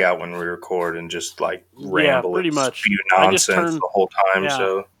black out when we record and just like ramble pretty and much. spew nonsense the whole time. Yeah.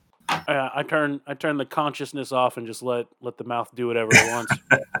 So I turn the consciousness off and just let the mouth do whatever it wants.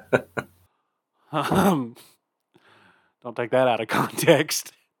 Don't take that out of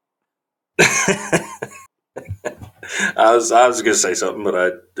context. I was gonna say something,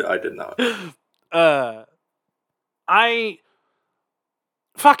 but I did not.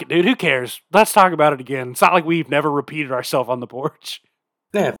 Fuck it, dude. Who cares? Let's talk about it again. It's not like we've never repeated ourselves on the porch.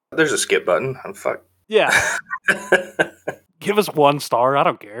 Yeah, there's a skip button. I'm fuck. Yeah. Give us 1 star. I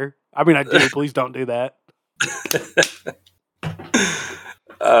don't care. I mean, I do. Please don't do that.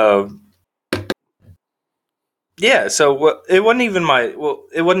 Yeah. So it wasn't even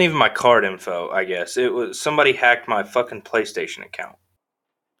my card info. I guess it was somebody hacked my fucking PlayStation account.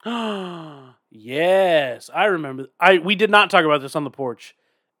 Yes, I remember. We did not talk about this on the porch.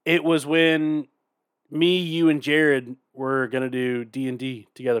 It was when me, you, and Jared were gonna do D&D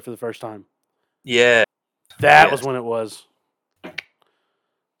together for the first time. Yeah, that was when it was.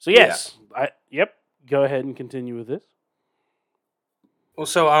 So yes, yep. Go ahead and continue with this. Well,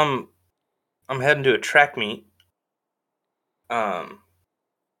 so I'm heading to a track meet. And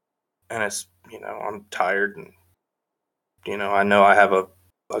it's I'm tired and I know I have a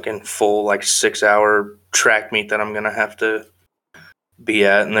fucking full like 6-hour track meet that I'm gonna have to be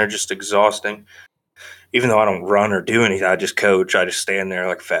at, and they're just exhausting. Even though I don't run or do anything, I just coach. I just stand there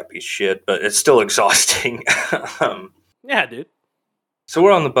like a fat piece of shit, but it's still exhausting. Yeah, dude. So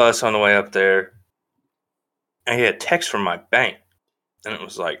we're on the bus on the way up there. I get a text from my bank, and it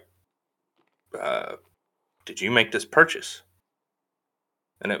was like, "Did you make this purchase?"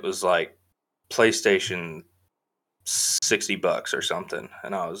 And it was like PlayStation $60 or something,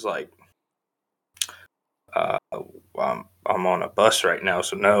 and I was like, I'm on a bus right now,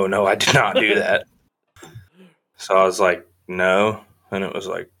 so no, I did not do that. So I was like, no, and it was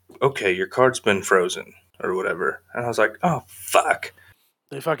like, okay, your card's been frozen or whatever, and I was like, oh fuck,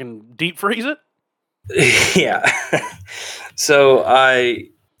 they fucking deep freeze it. Yeah. So I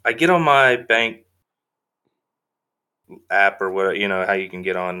get on my bank app or what, how you can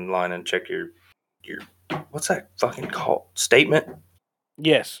get online and check your what's that fucking called? Statement?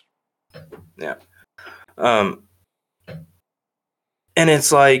 Yes. Yeah. And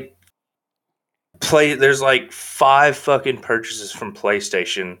it's like There's like 5 fucking purchases from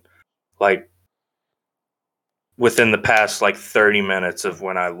PlayStation, like within the past like 30 minutes of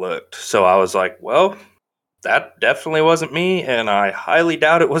when I looked. So I was like, well, that definitely wasn't me, and I highly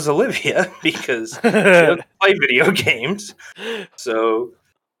doubt it was Olivia because she doesn't play video games. So,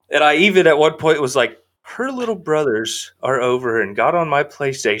 and I even at one point was like, her little brothers are over and got on my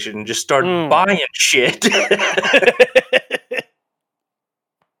PlayStation and just started buying shit.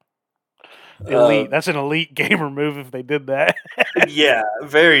 Elite. That's an elite gamer move if they did that. Yeah,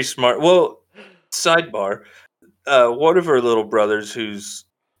 very smart. Well, sidebar. One of her little brothers, who's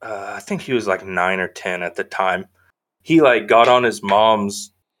I think he was like 9 or 10 at the time, he like got on his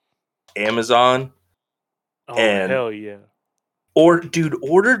mom's Amazon. Oh, and hell yeah.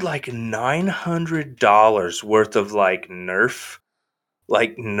 ordered like $900 worth of like Nerf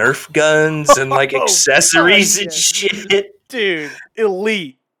guns and like accessories and shit. Dude,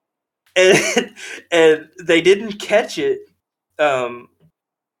 elite. And they didn't catch it.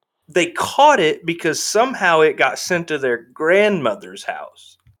 They caught it because somehow it got sent to their grandmother's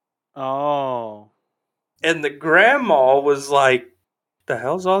house. Oh. And the grandma was like, the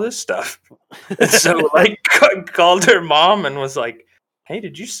hell's all this stuff? And so like called her mom and was like, hey,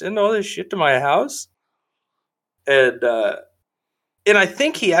 did you send all this shit to my house? And I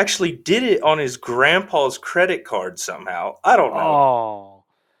think he actually did it on his grandpa's credit card somehow. I don't know. Oh.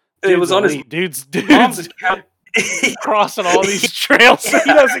 It was on his dude's mom's account. crossing all these trails so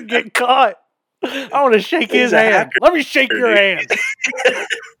he doesn't get caught. I want to shake his hand. Hacker, let me shake your hand.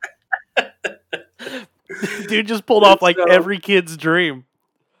 Dude just pulled off like every kid's dream.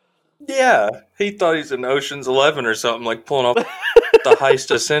 Yeah, he thought he's in Ocean's 11 or something, like pulling off the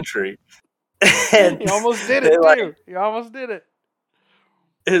heist of century. And he almost did it, too. He almost did it.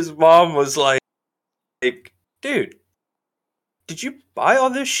 His mom was like, dude, did you buy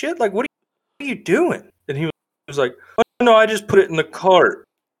all this shit? Like, what are you doing? And he was like, oh, no, I just put it in the cart.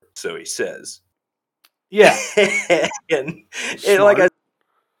 So he says. Yeah. and like I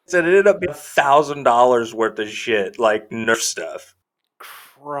said, it ended up being $1,000 worth of shit, like Nerf stuff.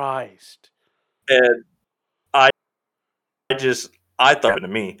 Christ. And I thought it to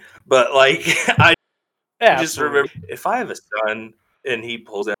me. But like, I just remember, if I have a son and he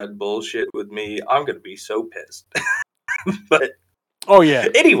pulls that bullshit with me, I'm going to be so pissed. But oh yeah.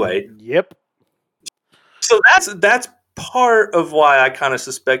 Anyway. Yep. So that's part of why I kind of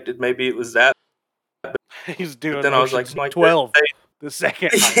suspected maybe it was that. He's doing. But then I was like 12. The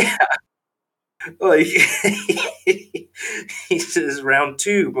second. Yeah. Like he says, round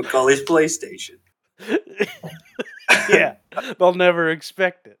 2, Macaulay's PlayStation. Yeah, they'll never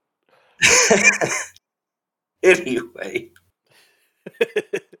expect it. Anyway,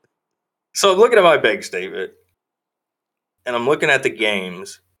 so I'm looking at my bank statement, and I'm looking at the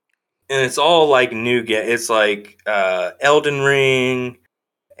games, and it's all like new games. It's like Elden Ring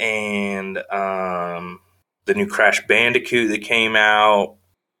and the new Crash Bandicoot that came out.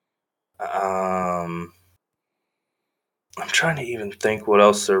 I'm trying to even think what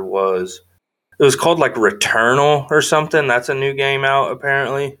else there was. It was called like Returnal or something. That's a new game out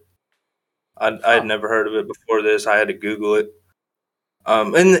apparently. I'd never heard of it before this. I had to Google it.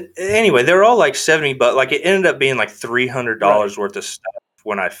 And anyway, they were all like $70, but like it ended up being like $300 worth of stuff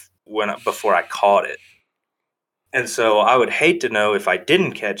before I caught it. And so I would hate to know if I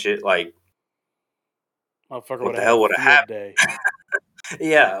didn't catch it, like what the hell would have happened?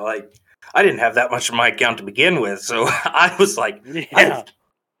 Yeah, like I didn't have that much in my account to begin with, so I was like, yeah,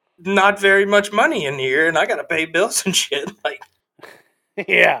 not very much money in here, and I got to pay bills and shit. Like,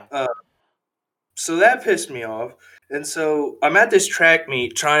 yeah. So that pissed me off, and so I'm at this track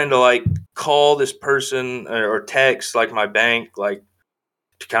meet trying to like call this person or text like my bank, like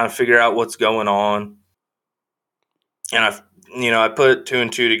to kind of figure out what's going on. And I put 2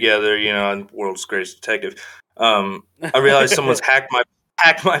 and 2 together. I'm world's greatest detective. I realized someone's hacked my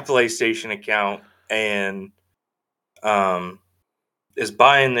PlayStation account and is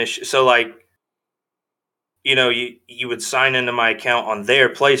buying this. So like, you would sign into my account on their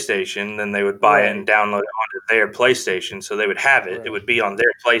PlayStation, then they would buy it and download it onto their PlayStation, so they would have it. Right. It would be on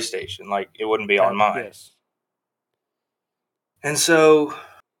their PlayStation, like it wouldn't be on mine. Yes. And so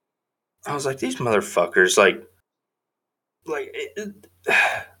I was like, these motherfuckers, like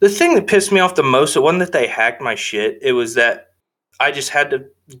the thing that pissed me off the most, it wasn't that they hacked my shit. It was that I just had to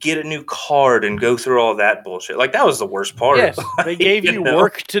get a new card and go through all that bullshit. Like, that was the worst part. Yes, they gave you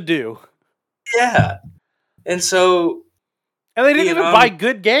work to do. Yeah. And so... And they didn't even buy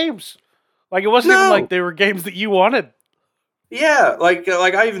good games. Like, it wasn't even like they were games that you wanted. Yeah, like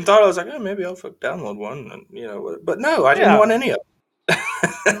I even thought, I was like, oh, maybe I'll download one. And, but no, I didn't want any of them.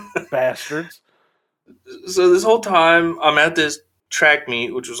 Bastards. So this whole time I'm at this track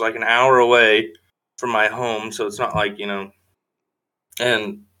meet, which was like an hour away from my home, so it's not like,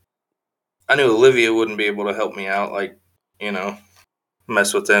 and I knew Olivia wouldn't be able to help me out, like, you know,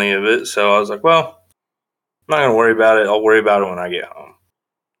 mess with any of it. So I was like, well, I'm not going to worry about it. I'll worry about it when I get home.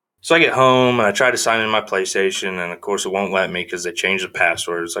 So I get home and I try to sign in my PlayStation, and of course it won't let me because they changed the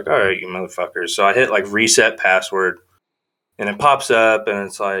password. It's like, all right, you motherfuckers. So I hit like reset password, and it pops up, and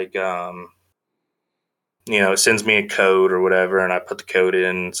it's like, it sends me a code or whatever, and I put the code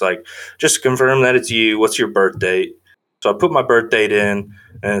in. It's like, just to confirm that it's you, what's your birth date? So I put my birth date in,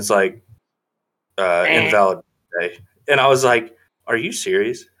 and it's like, invalid day. And I was like, are you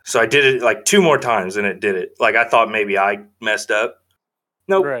serious? So I did it like 2 more times, and it did it. Like, I thought maybe I messed up.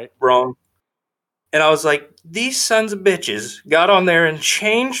 Nope, Right. wrong. And I was like, these sons of bitches got on there and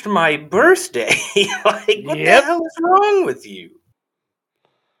changed my birthday. Like, what the hell is wrong with you?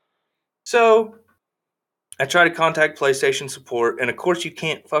 So I try to contact PlayStation support, and of course you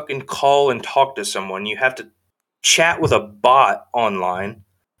can't fucking call and talk to someone. You have to chat with a bot online.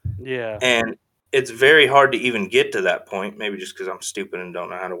 Yeah. And it's very hard to even get to that point, maybe just because I'm stupid and don't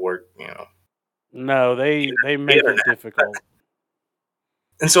know how to work, No, they make it difficult.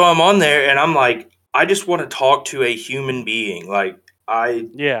 And so I'm on there, and I'm like, I just want to talk to a human being. Like,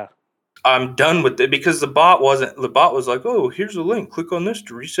 I'm done with it, because the bot was like, oh, here's a link, click on this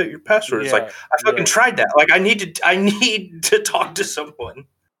to reset your password. It's like, I fucking tried that. Like, I need to talk to someone.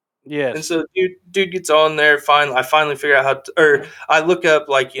 Yes. And so dude gets on there. I finally figure out how to, or I look up,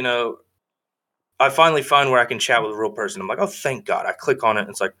 like, I finally find where I can chat with a real person. I'm like, oh, thank God. I click on it, and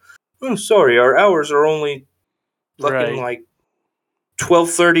it's like, oh, sorry, our hours are only fucking like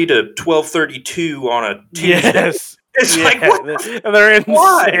 12:30 to 12:32 on a Tuesday. Yes. It's like, what? They're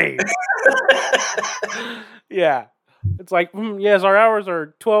insane. Yeah. It's like, yes, our hours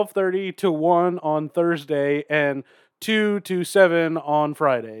are 12:30 to 1 on Thursday and 2 to 7 on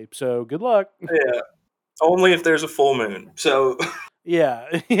Friday. So good luck. Yeah. Only if there's a full moon. So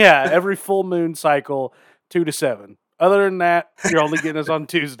yeah. Every full moon cycle, 2 to 7. Other than that, you're only getting us on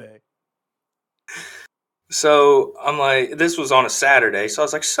Tuesday. So I'm like, this was on a Saturday. So I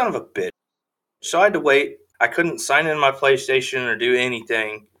was like, son of a bitch. So I had to wait. I couldn't sign in my PlayStation or do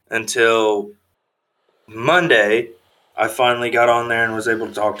anything until Monday. I finally got on there and was able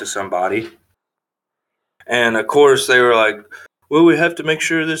to talk to somebody. And of course, they were like, well, we have to make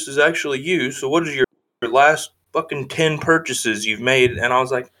sure this is actually you. So what is your last fucking 10 purchases you've made? And I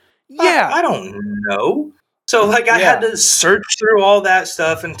was like, yeah, I don't know. So, like, I had to search through all that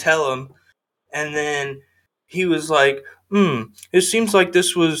stuff and tell him. And then he was like, it seems like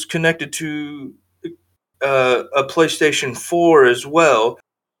this was connected to a PlayStation 4 as well.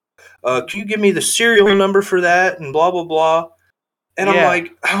 Can you give me the serial number for that? And blah, blah, blah. And I'm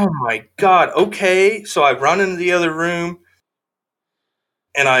like, oh my God, okay. So I run into the other room,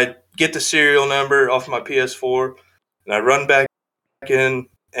 and I get the serial number off my PS4, and I run back in,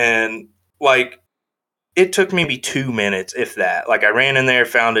 and like, it took maybe 2 minutes, if that. Like, I ran in there,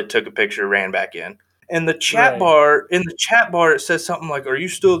 found it, took a picture, ran back in. And in the chat bar, it says something like, are you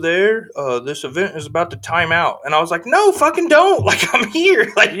still there? This event is about to time out. And I was like, no, fucking don't. Like, I'm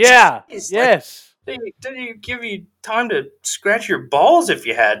here. Like, geez, yes. Like, didn't give you time to scratch your balls if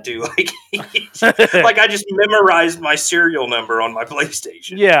you had to. Like, like, I just memorized my serial number on my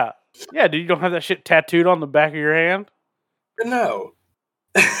PlayStation. Yeah. Dude, you don't have that shit tattooed on the back of your hand? No.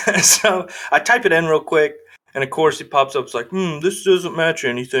 So I type it in real quick, and of course it pops up. It's like, this doesn't match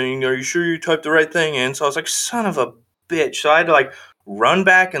anything. Are you sure you typed the right thing in? So I was like, son of a bitch. So I had to like run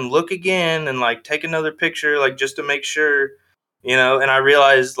back and look again and like take another picture, like just to make sure, and I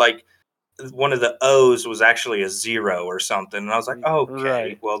realized like one of the O's was actually a 0 or something. And I was like,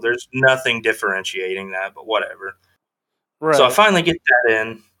 okay, well, there's nothing differentiating that, but whatever. Right. So I finally get that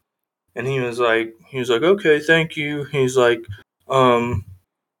in, and he was like, okay, thank you. He's like,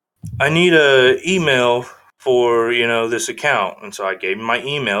 I need a email for, this account. And so I gave him my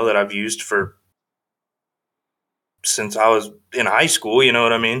email that I've used since I was in high school, you know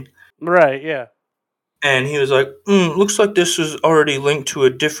what I mean? Right, yeah. And he was like, looks like this is already linked to a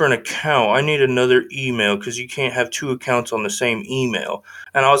different account. I need another email because you can't have 2 accounts on the same email.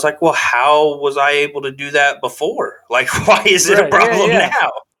 And I was like, well, how was I able to do that before? Like, why is it a problem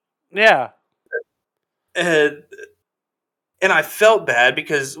now? Yeah. And I felt bad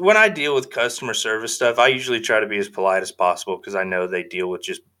because when I deal with customer service stuff, I usually try to be as polite as possible because I know they deal with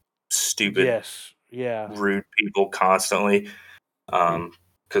just stupid, rude people constantly.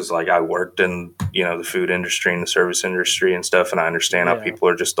 Because like I worked in, the food industry and the service industry and stuff, and I understand how people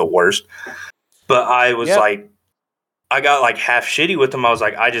are just the worst. But I was like, I got like half shitty with him. I was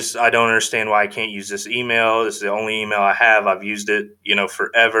like, I don't understand why I can't use this email. This is the only email I have. I've used it,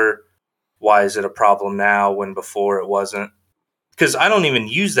 forever. Why is it a problem now when before it wasn't? Because I don't even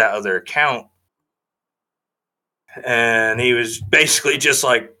use that other account. And he was basically just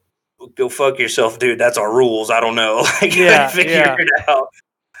like, go fuck yourself, dude. That's our rules. I don't know. Like, Yeah, figure it out.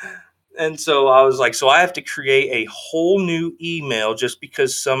 And so I was like, so I have to create a whole new email just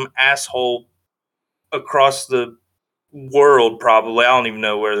because some asshole across the world, probably, I don't even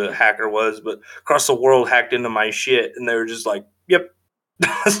know where the hacker was, but across the world hacked into my shit. And they were just like, yep.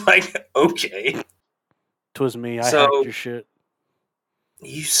 I was like, okay. 'Twas me. I hacked your shit.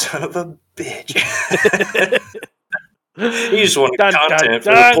 You son of a bitch. You just wanted content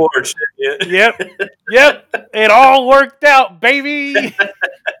for the porch. Yep. It all worked out, baby.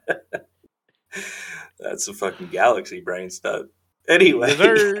 That's some fucking galaxy brain stuff. Anyway.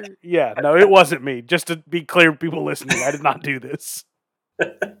 Yeah, no, it wasn't me. Just to be clear, people listening, I did not do this.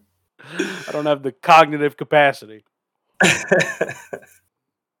 I don't have the cognitive capacity.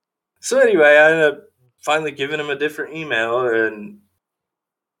 So anyway, I ended up finally giving him a different email, and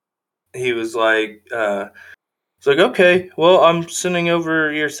he was like, it's like, okay, well, I'm sending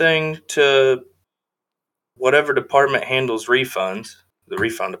over your thing to whatever department handles refunds. The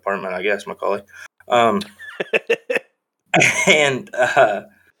refund department, I guess, Macaulay. And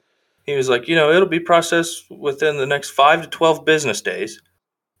he was like, it'll be processed within the next 5 to 12 business days.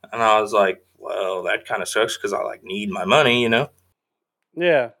 And I was like, well, that kind of sucks because I need my money,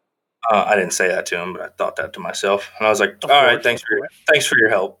 Yeah. I didn't say that to him, but I thought that to myself. And I was like, all right, thanks for your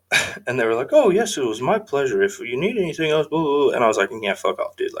help. And they were like, oh, yes, it was my pleasure. If you need anything else, blah, blah, blah. And I was like, yeah, fuck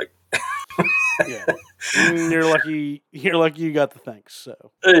off, dude. Like, yeah. You're lucky you got the thanks.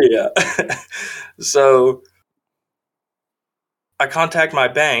 So yeah. So I contact my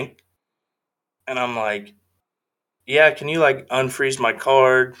bank and I'm like, yeah, can you unfreeze my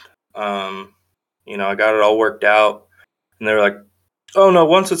card? I got it all worked out. And they were like, oh no,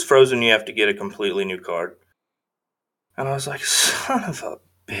 once it's frozen, you have to get a completely new card. And I was like, son of a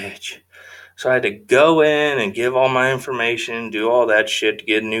bitch. So I had to go in and give all my information, do all that shit to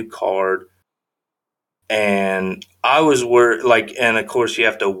get a new card. And I was worried, and of course you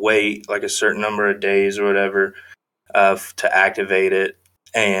have to wait a certain number of days or whatever to activate it.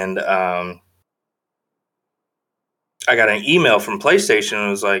 And I got an email from PlayStation and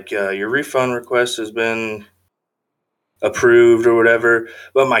it was like, your refund request has been approved or whatever,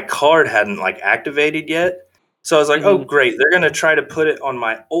 but my card hadn't activated yet. So I was like, oh great, they're going to try to put it on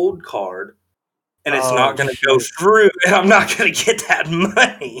my old card and it's not going to go through and I'm not going to get that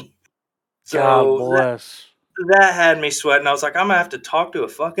money. God bless. That had me sweating. I was like, I'm going to have to talk to a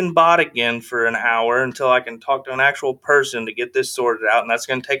fucking bot again for an hour until I can talk to an actual person to get this sorted out. And that's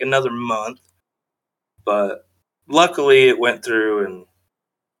going to take another month. But luckily it went through and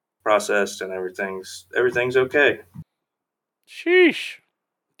processed and everything's okay. Sheesh.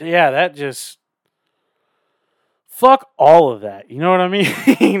 Yeah, that just... Fuck all of that. You know what I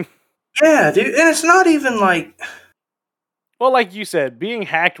mean? Yeah, dude. And it's not even Well, like you said, being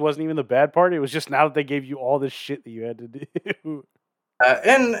hacked wasn't even the bad part. It was just now that they gave you all this shit that you had to do.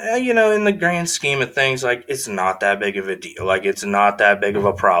 And in the grand scheme of things, it's not that big of a deal. It's not that big of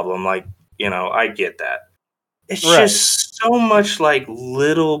a problem. I get that. It's just so much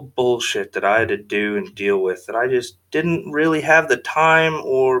little bullshit that I had to do and deal with that I just didn't really have the time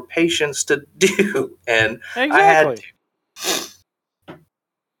or patience to do. And exactly. I had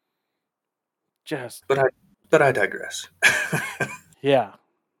to. But I digress. Yeah.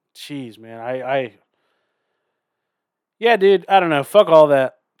 Jeez, man. Yeah, dude, I don't know. Fuck all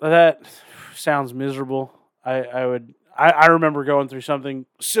that. That sounds miserable. I remember going through something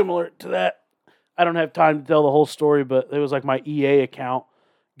similar to that. I don't have time to tell the whole story, but it was my EA account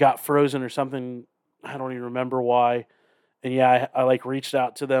got frozen or something. I don't even remember why. And yeah, I reached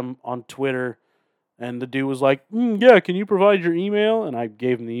out to them on Twitter, and the dude was like, yeah, can you provide your email? And I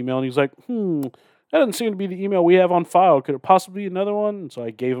gave him the email, and he was like, that doesn't seem to be the email we have on file. Could it possibly be another one? And so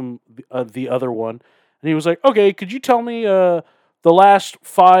I gave him the other one. And he was like, okay, could you tell me the last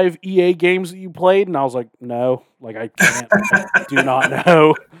 5 EA games that you played? And I was like, no. I can't. I do not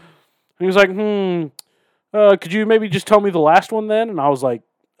know. And he was like, could you maybe just tell me the last one then? And I was like,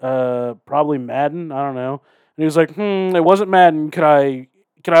 probably Madden. I don't know. And he was like, it wasn't Madden. Could I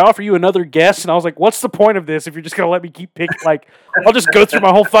offer you another guess? And I was like, what's the point of this if you're just going to let me keep picking? I'll just go through my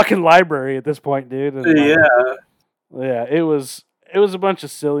whole fucking library at this point, dude. And yeah, it was a bunch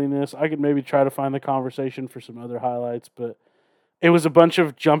of silliness. I could maybe try to find the conversation for some other highlights, but it was a bunch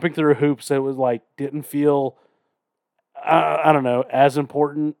of jumping through hoops that was didn't feel, I don't know, as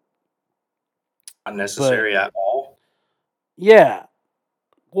important. Not necessary at all. Yeah.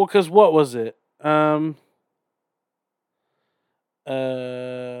 Well, because what was it?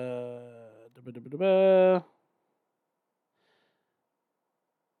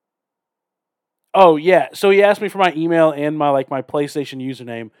 Oh yeah. So he asked me for my email and my PlayStation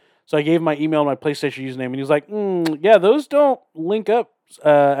username. So I gave him my email and my PlayStation username, and he was like, "Yeah, those don't link up."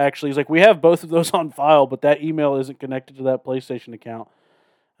 Actually, he's like, "We have both of those on file, but that email isn't connected to that PlayStation account."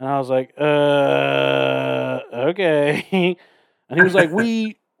 And I was like, okay." And he was like,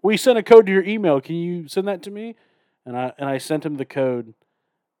 "We sent a code to your email. Can you send that to me?" And I sent him the code,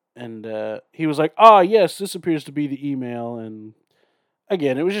 and he was like, "Ah, yes, this appears to be the email." And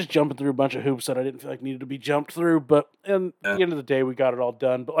again, it was just jumping through a bunch of hoops that I didn't feel like needed to be jumped through. But at Yeah. the end of the day, we got it all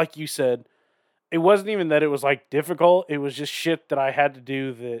done. But like you said, it wasn't even that it was like difficult. It was just shit that I had to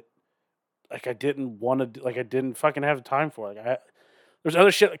do that like I didn't want to do, like I didn't fucking have the time for. There's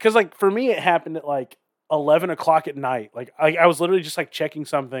other shit because like for me, it happened at like 11 o'clock at night. Like I was literally just like checking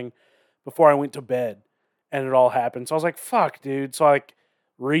something before I went to bed, and it all happened. So I was like, "Fuck, dude!" So I like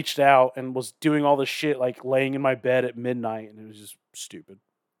reached out and was doing all this shit like laying in my bed at midnight, and it was just stupid.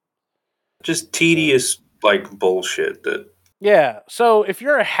 Just So tedious like bullshit that yeah. So if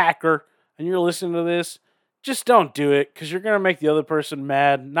you're a hacker and you're listening to this, just don't do it because you're gonna make the other person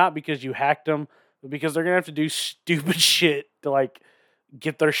mad. Not because you hacked them, but because they're gonna have to do stupid shit to like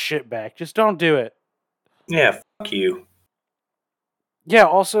get their shit back. Just don't do it. yeah, fuck you, Yeah.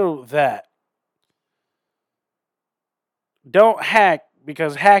 Also, that don't hack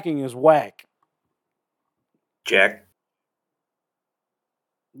because hacking is whack. Jack.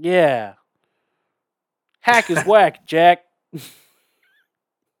 Yeah. Hack is whack, Jack.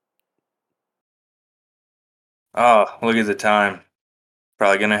 Oh, look at the time.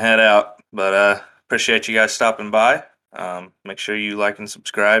 Probably gonna head out, but appreciate you guys stopping by. Make sure you like and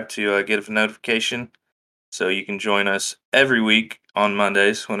subscribe to get a notification so you can join us every week on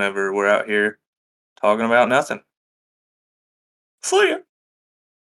Mondays whenever we're out here talking about nothing. See ya.